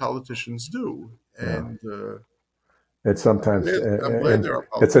 that's what politicians do. Yeah. And It's sometimes, I'm glad and there are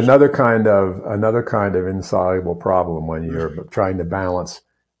it's politicians. another kind of insoluble problem when you're Right, trying to balance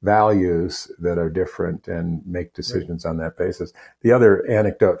values that are different and make right, decisions on that basis. The other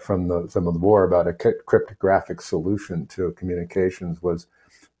anecdote from some of the war about a cryptographic solution to communications was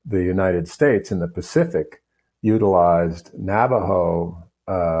the United States in the Pacific utilized Navajo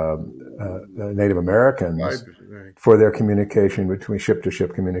Native Americans right. for their communication between ship to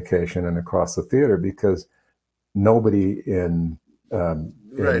ship communication and across the theater because nobody in Right.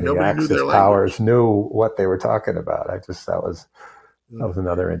 the Nobody knew Axis their language. powers knew what they were talking about. I just that Mm. was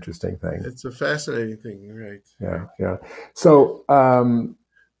another interesting thing. It's a fascinating thing, right? Yeah, Right. yeah. So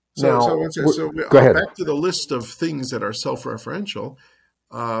So now, it says, so go ahead. back to the list of things that are self-referential.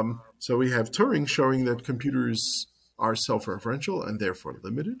 So we have Turing showing that computers are self-referential and therefore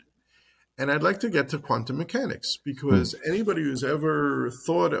limited. And I'd like to get to quantum mechanics Hmm. because anybody who's ever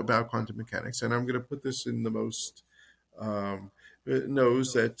thought about quantum mechanics, and I'm going to put this in the most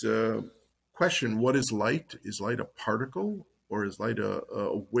knows that question: what is light? Is light a particle or is light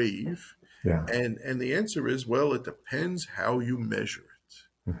a wave? Yeah. And the answer is, well, it depends how you measure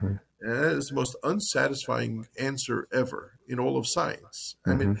it. Hmm. And that is the most unsatisfying answer ever in all of science.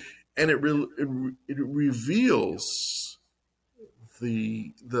 I mean, Hmm. and it reveals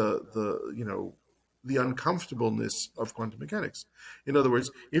the uncomfortableness of quantum mechanics. In other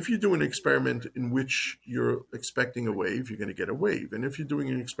words, if you do an experiment in which you're expecting a wave, you're going to get a wave, and if you're doing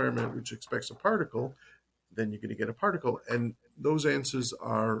an experiment which expects a particle, then you're going to get a particle, and those answers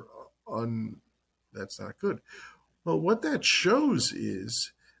are that's not good. Well, what that shows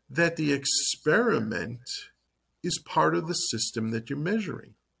is that the experiment is part of the system that you're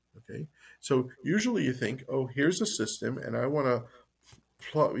measuring. Okay, so usually you think, oh, here's a system, and I want to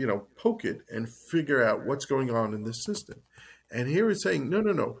poke it and figure out what's going on in this system. And here it's saying, no,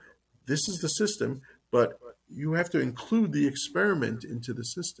 no, no, this is the system, but you have to include the experiment into the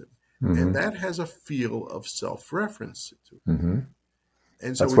system. And Hmm. that has a feel of self-reference to it. Hmm.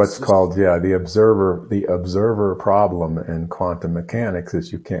 And so That's it's what's this, called, yeah, the observer problem in quantum mechanics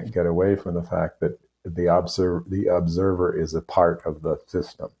is you can't get away from the fact that the observer is a part of the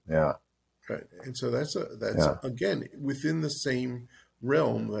system. Yeah, right. And so that's yeah, again within the same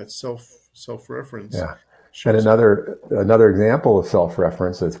realm that self-reference yeah. And shows up. another example of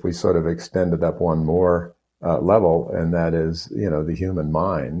self-reference is we sort of extended up one more level, and that is, the human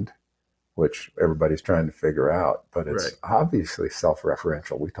mind, which everybody's trying to figure out, but Right. it's obviously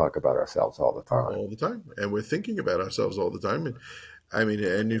self-referential. We talk about ourselves all the time. All the time. And we're thinking about ourselves all the time. And I mean,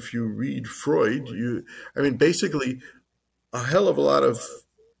 and if you read Freud, I mean, basically a hell of a lot of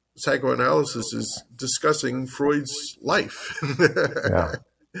psychoanalysis is discussing Freud's life. Yeah.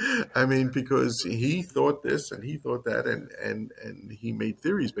 I mean, because he thought this and he thought that, and he made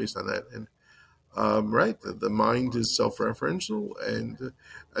theories based on that. And right, the mind is self-referential, and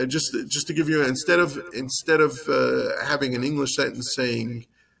just to give you instead of having an English sentence saying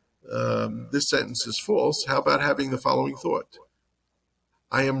this sentence is false, how about having the following thought: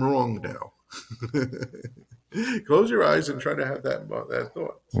 I am wrong now. Close your eyes and try to have that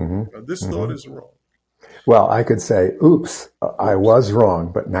thought. Hmm. This thought Hmm. is wrong. Well, I could say, "Oops, I Oops. was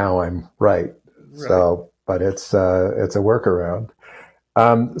wrong, but now I'm right." Right. So, but it's a workaround.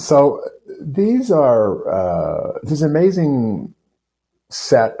 So these are this amazing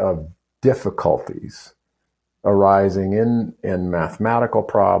set of difficulties arising in mathematical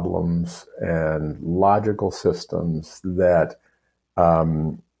problems and logical systems that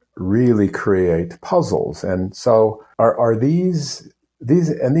um, really create puzzles. And so, are these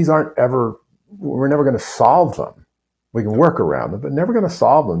aren't ever, we're never going to solve them. We can No. work around them, but never going to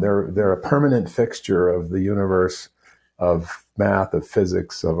solve them. They're a permanent fixture of the universe, of math, of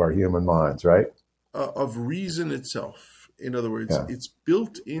physics, of our human minds, right? Of reason itself. In other words, Yeah. it's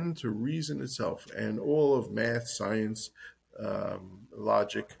built into reason itself, and all of math, science,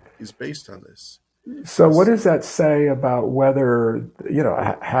 logic is based on this. So, what does that say about whether,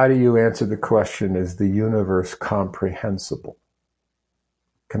 how do you answer the question, is the universe comprehensible?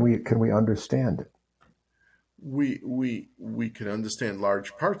 Can we understand it? We can understand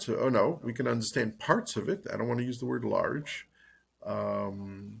large parts of. Oh no, we can understand parts of it. I don't want to use the word large.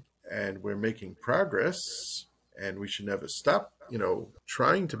 And we're making progress, and we should never stop,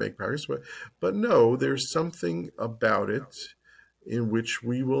 trying to make progress. But no, there's something about it in which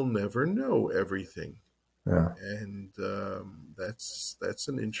we will never know everything, Yeah. and that's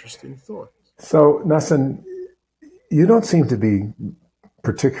an interesting thought. So, Nassim, you don't seem to be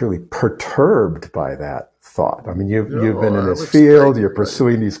particularly perturbed by that thought. I mean, you've No, been in I'm this field, excited you're by it.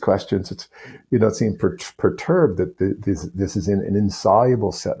 pursuing these questions. You don't seem perturbed that this is an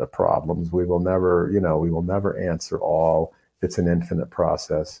insoluble set of problems. We will never answer all. It's an infinite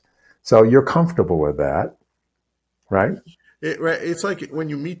process. So you're comfortable with that, right? Right, it's like when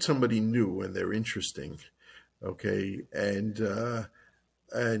you meet somebody new and they're interesting, okay, and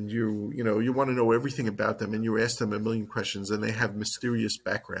you want to know everything about them, and you ask them a million questions, and they have mysterious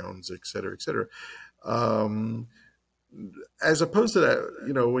backgrounds, et cetera, et cetera. Um, as opposed to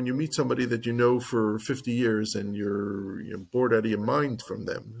that, when you meet somebody that you know for 50 years and you're bored out of your mind from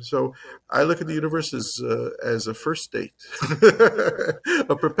them. So I look at the universe as a first date,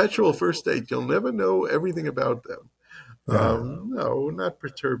 a perpetual first date. You'll never know everything about them. Yeah. No, not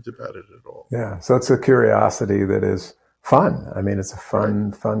perturbed about it at all. Yeah. So it's a curiosity that is fun. I mean, it's a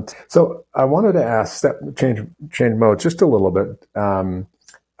Right. fun. So I wanted to change mode just a little bit.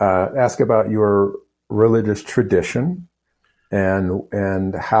 Ask about your religious tradition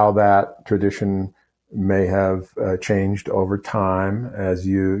and how that tradition may have changed over time as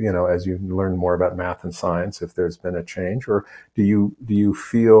you learn more about math and science, if there's been a change, or do you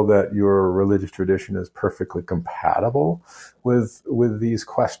feel that your religious tradition is perfectly compatible with these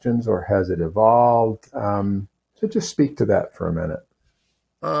questions, or has it evolved? So just speak to that for a minute.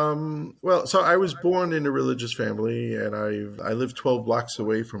 Well, so I was born in a religious family, and I lived 12 blocks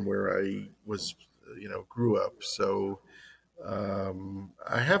away from where I was, grew up. So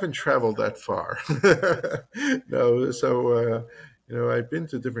I haven't traveled that far. No, so I've been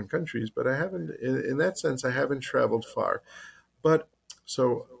to different countries, but I haven't. In that sense, I haven't traveled far. But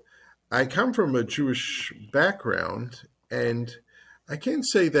so I come from a Jewish background, and I can't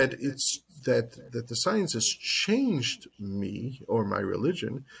say that that the science has changed me or my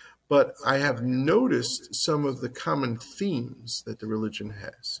religion, but I have noticed some of the common themes that the religion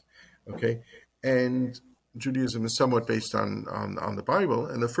has. Okay, and Judaism is somewhat based on the Bible,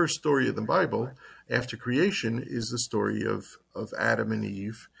 and the first story of the Bible after creation is the story of Adam and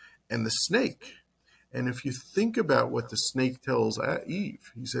Eve and the snake. And if you think about what the snake tells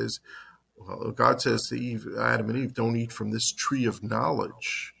Eve, he says, well, God says to Eve, Adam and Eve, don't eat from this tree of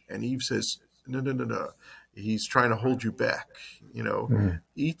knowledge. And Eve says, no, no, no, no. He's trying to hold you back. Mm.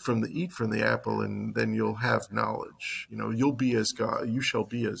 Eat from the apple, and then you'll have knowledge. You'll be as God. You shall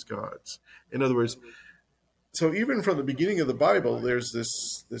be as gods. In other words, so even from the beginning of the Bible, there's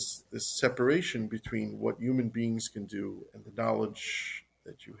this separation between what human beings can do and the knowledge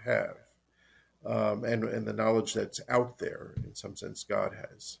that you have, and the knowledge that's out there. In some sense, God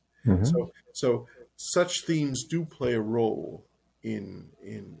has. Hmm. So such themes do play a role in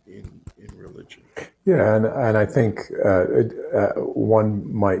religion. Yeah, and I think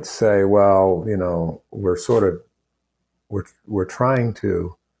one might say, well, we're trying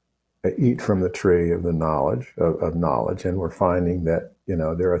to eat from the tree of the knowledge, and we're finding that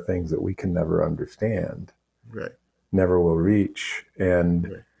there are things that we can never understand, Right. never will reach, and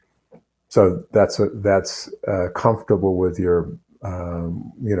Right. so that's comfortable with your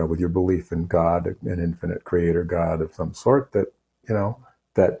with your belief in God, an infinite creator God of some sort, that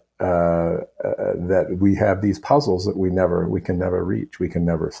that we have these puzzles that we can never reach, we can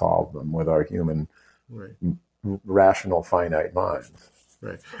never solve them with our human Right. rational finite minds.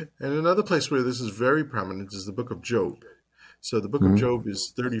 Right. And another place where this is very prominent is the book of Job. So the book of Mm-hmm. Job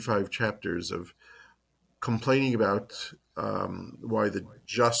is 35 chapters of complaining about why the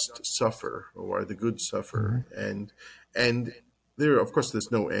just suffer or why the good suffer, and there, of course,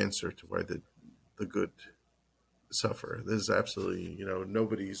 there's no answer to why the good suffer. There's absolutely,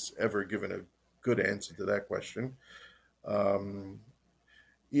 nobody's ever given a good answer to that question. Um,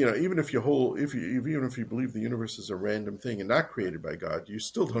 even if even if you believe the universe is a random thing and not created by God, you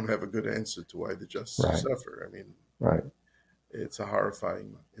still don't have a good answer to why the just Right. suffer. I mean, Right. it's a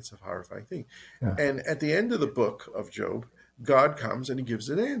horrifying thing. Yeah. And at the end of the book of Job, God comes and he gives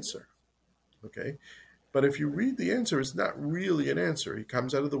an answer. Okay. But if you read the answer, it's not really an answer. He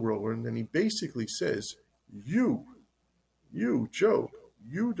comes out of the whirlwind and he basically says, you, Job,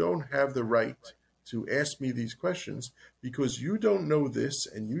 you don't have the right to ask me these questions because you don't know this,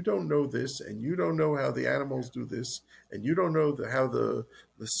 and you don't know this, and you don't know how the animals do this, and you don't know how the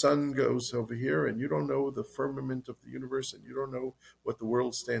sun goes over here, and you don't know the firmament of the universe, and you don't know what the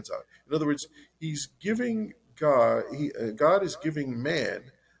world stands on. In other words, he's giving God is giving man,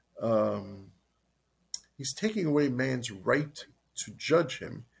 um, he's taking away man's right to judge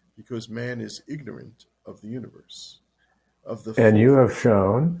him because man is ignorant of the universe, of the And full. you have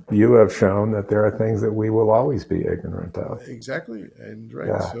shown that there are things that we will always be ignorant of. Exactly, and right.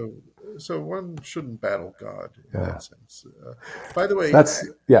 Yeah. So one shouldn't battle God in Yeah. that sense. By the way, That's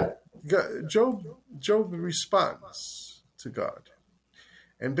yeah. Job responds to God,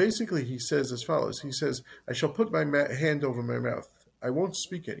 and basically he says as follows. He says, "I shall put my hand over my mouth. I won't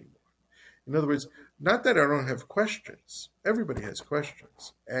speak anymore." In other words, not that I don't have questions. Everybody has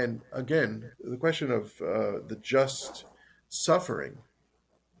questions, and again, the question of the just suffering,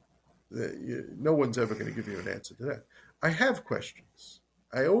 no one's ever going to give you an answer to that. I have questions.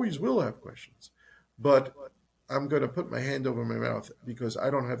 I always will have questions, but I'm going to put my hand over my mouth because I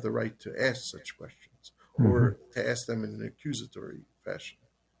don't have the right to ask such questions Hmm. or to ask them in an accusatory fashion.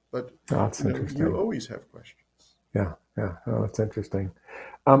 But Oh, that's you interesting. always have questions. Yeah. Yeah. Oh, that's interesting.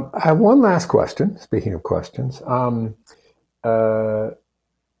 I have one last question. Speaking of questions, do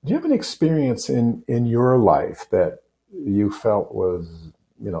you have an experience in your life that you felt was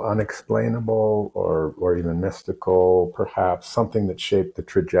unexplainable or even mystical, perhaps something that shaped the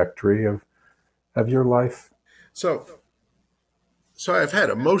trajectory of your life? So, so I've had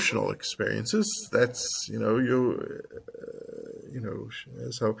emotional experiences. That's you know.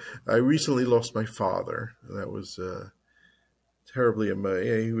 So I recently lost my father. That was terribly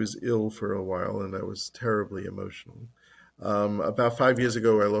yeah, he was ill for a while, and that was terribly emotional. About 5 years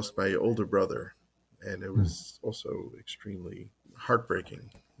ago, I lost my older brother, and it Mm. was also extremely heartbreaking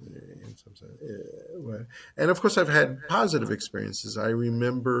in some sense. And of course, I've had positive experiences. I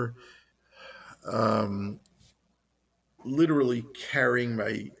remember um, literally carrying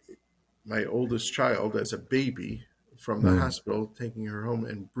my oldest child as a baby from the Mm. hospital, taking her home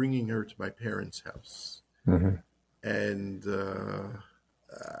and bringing her to my parents' house. Hmm. And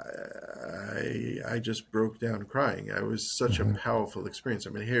I just broke down crying. It was such a Hmm. powerful experience. I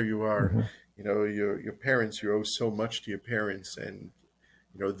mean, here you are, Hmm. your parents. You owe so much to your parents, and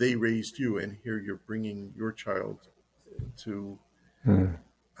they raised you, and here you're bringing your child to Hmm.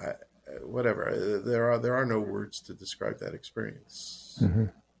 uh, whatever. There are no words to describe that experience. Hmm.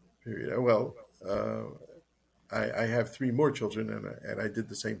 Period. Well, I have three more children, and I did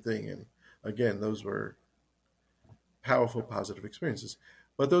the same thing. And again, those were powerful, positive experiences.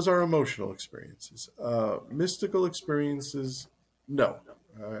 But those are emotional experiences. Mystical experiences, no.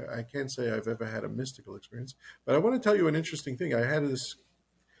 I can't say I've ever had a mystical experience. But I want to tell you an interesting thing. I had this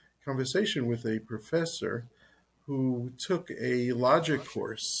conversation with a professor who took a logic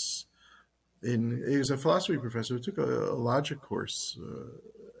course. He was a philosophy professor who took a logic course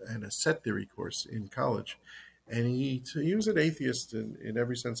and a set theory course in college. And he was an atheist in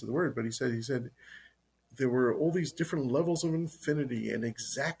every sense of the word, but he said there were all these different levels of infinity and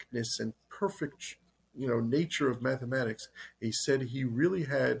exactness and perfect, nature of mathematics. He said he really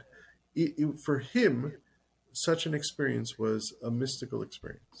had, for him, such an experience was a mystical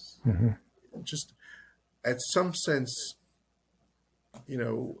experience. Mm-hmm. Just at some sense,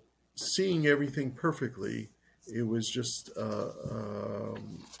 seeing everything perfectly, it was just a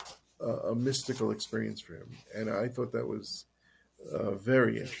mystical experience for him. And I thought that was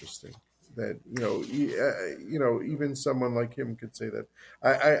very interesting. That even someone like him could say that.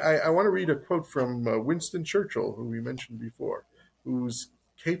 I want to read a quote from Winston Churchill, who we mentioned before, who's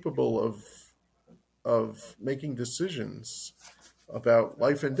capable of making decisions about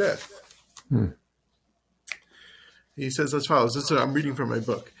life and death. He says as follows. I'm reading from my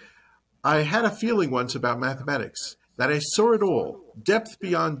book. I had a feeling once about mathematics that I saw it all. Depth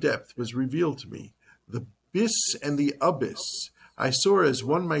beyond depth was revealed to me. The abyss and the abyss I saw as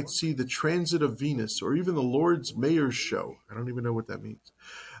one might see the transit of Venus or even the Lord's Mayor's show. I don't even know what that means.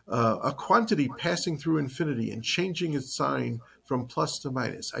 A quantity passing through infinity and changing its sign from plus to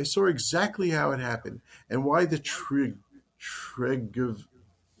minus. I saw exactly how it happened and why the trig of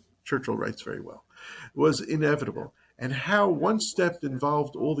Churchill writes very well was inevitable, and how one step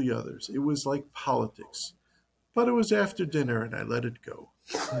involved all the others. It was like politics. But it was after dinner and I let it go.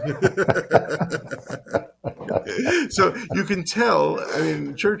 So you can tell,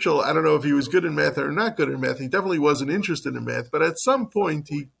 Churchill, I don't know if he was good in math or not good in math. He definitely wasn't interested in math, but at some point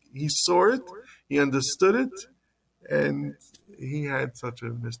he saw it, he understood it, and he had such a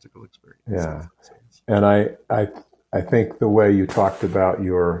mystical experience. Yeah. And I think the way you talked about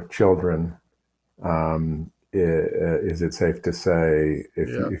your children, is it safe to say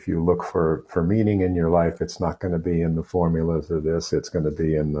if you look for meaning in your life, it's not going to be in the formulas or this, it's going to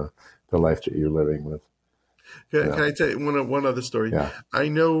be in the life that you're living with. Can I tell you one other story? Yeah. I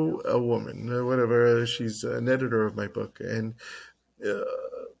know a woman, she's an editor of my book, and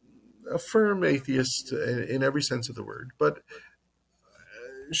a firm atheist in every sense of the word, but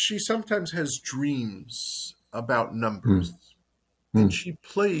she sometimes has dreams about numbers, and she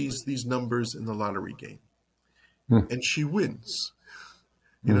plays these numbers in the lottery game, and she wins.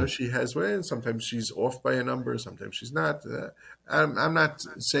 She has wins. Sometimes she's off by a number, sometimes she's not. I'm not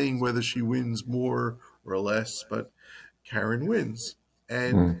saying whether she wins more or less, but Karen wins.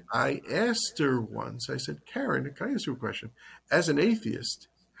 And I asked her once, I said, Karen, can I ask you a question? As an atheist,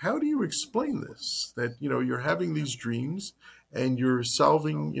 how do you explain this? That, you're having these dreams and you're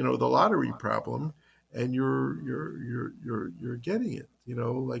solving, the lottery problem, and you're getting it,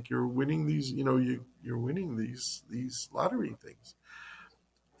 like you're winning these, you're winning these lottery things.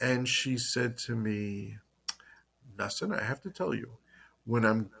 And she said to me, Noson, I have to tell you, when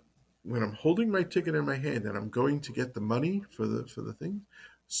I'm holding my ticket in my hand and I'm going to get the money for the thing,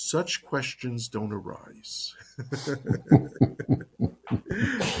 such questions don't arise.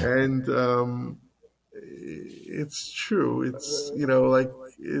 And it's true. It's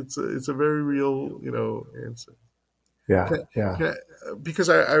it's a very real answer. Yeah. Because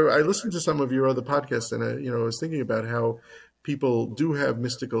I listened to some of your other podcasts, and I was thinking about how people do have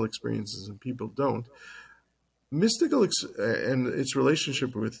mystical experiences and people don't. Mystical and its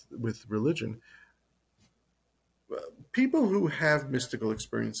relationship with religion. People who have mystical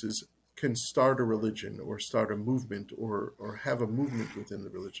experiences can start a religion or start a movement or have a movement within the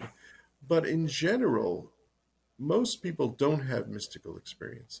religion. But in general, most people don't have mystical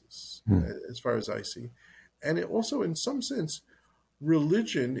experiences, as far as I see. And it also, in some sense,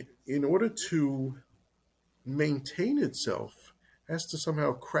 religion, in order to maintain itself, has to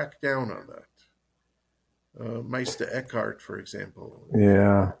somehow crack down on that. Meister Eckhart, for example.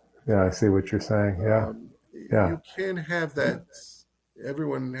 Yeah, I see what you're saying. Yeah. You can't have that,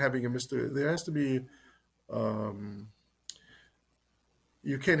 everyone having a mystical, there has to be,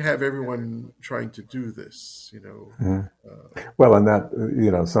 you can't have everyone trying to do this, Well, and that,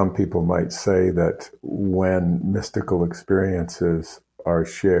 some people might say that when mystical experiences are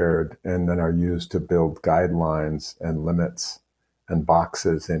shared and then are used to build guidelines and limits and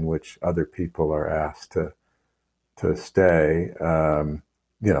boxes in which other people are asked to stay,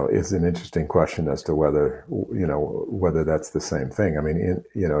 is an interesting question as to whether that's the same thing.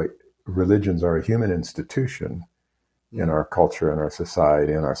 Religions are a human institution, in our culture, in our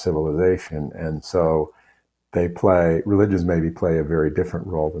society, in our civilization. And so religions maybe play a very different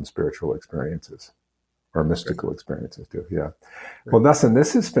role than spiritual experiences or mystical experiences do. Yeah. Well, Noson,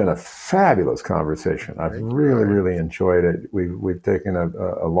 this has been a fabulous conversation. I've really enjoyed it. We've taken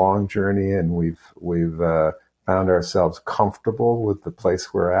a long journey, and we've found ourselves comfortable with the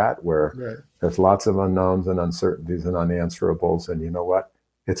place we're at, where there's lots of unknowns and uncertainties and unanswerables. And you know what?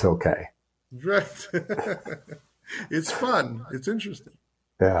 It's okay. Right. It's fun. It's interesting.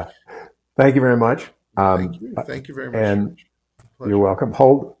 Yeah. Thank you very much. Thank you. Thank you very much. And you're welcome.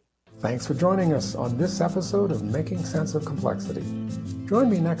 Thanks for joining us on this episode of Making Sense of Complexity.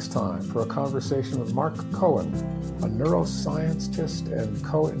 Join me next time for a conversation with Mark Cohen, a neuroscientist and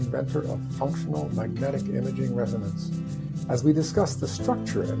co-inventor of functional magnetic imaging resonance, as we discuss the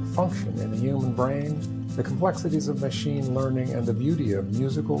structure and function in the human brain, the complexities of machine learning, and the beauty of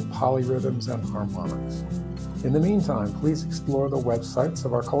musical polyrhythms and harmonics. In the meantime, please explore the websites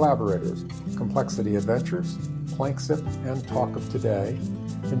of our collaborators, Complexity Adventures, Planckzip, and Talk of Today,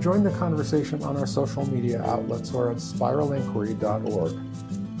 and join the conversation on our social media outlets or at spiralinquiry.org.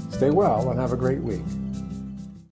 Stay well and have a great week.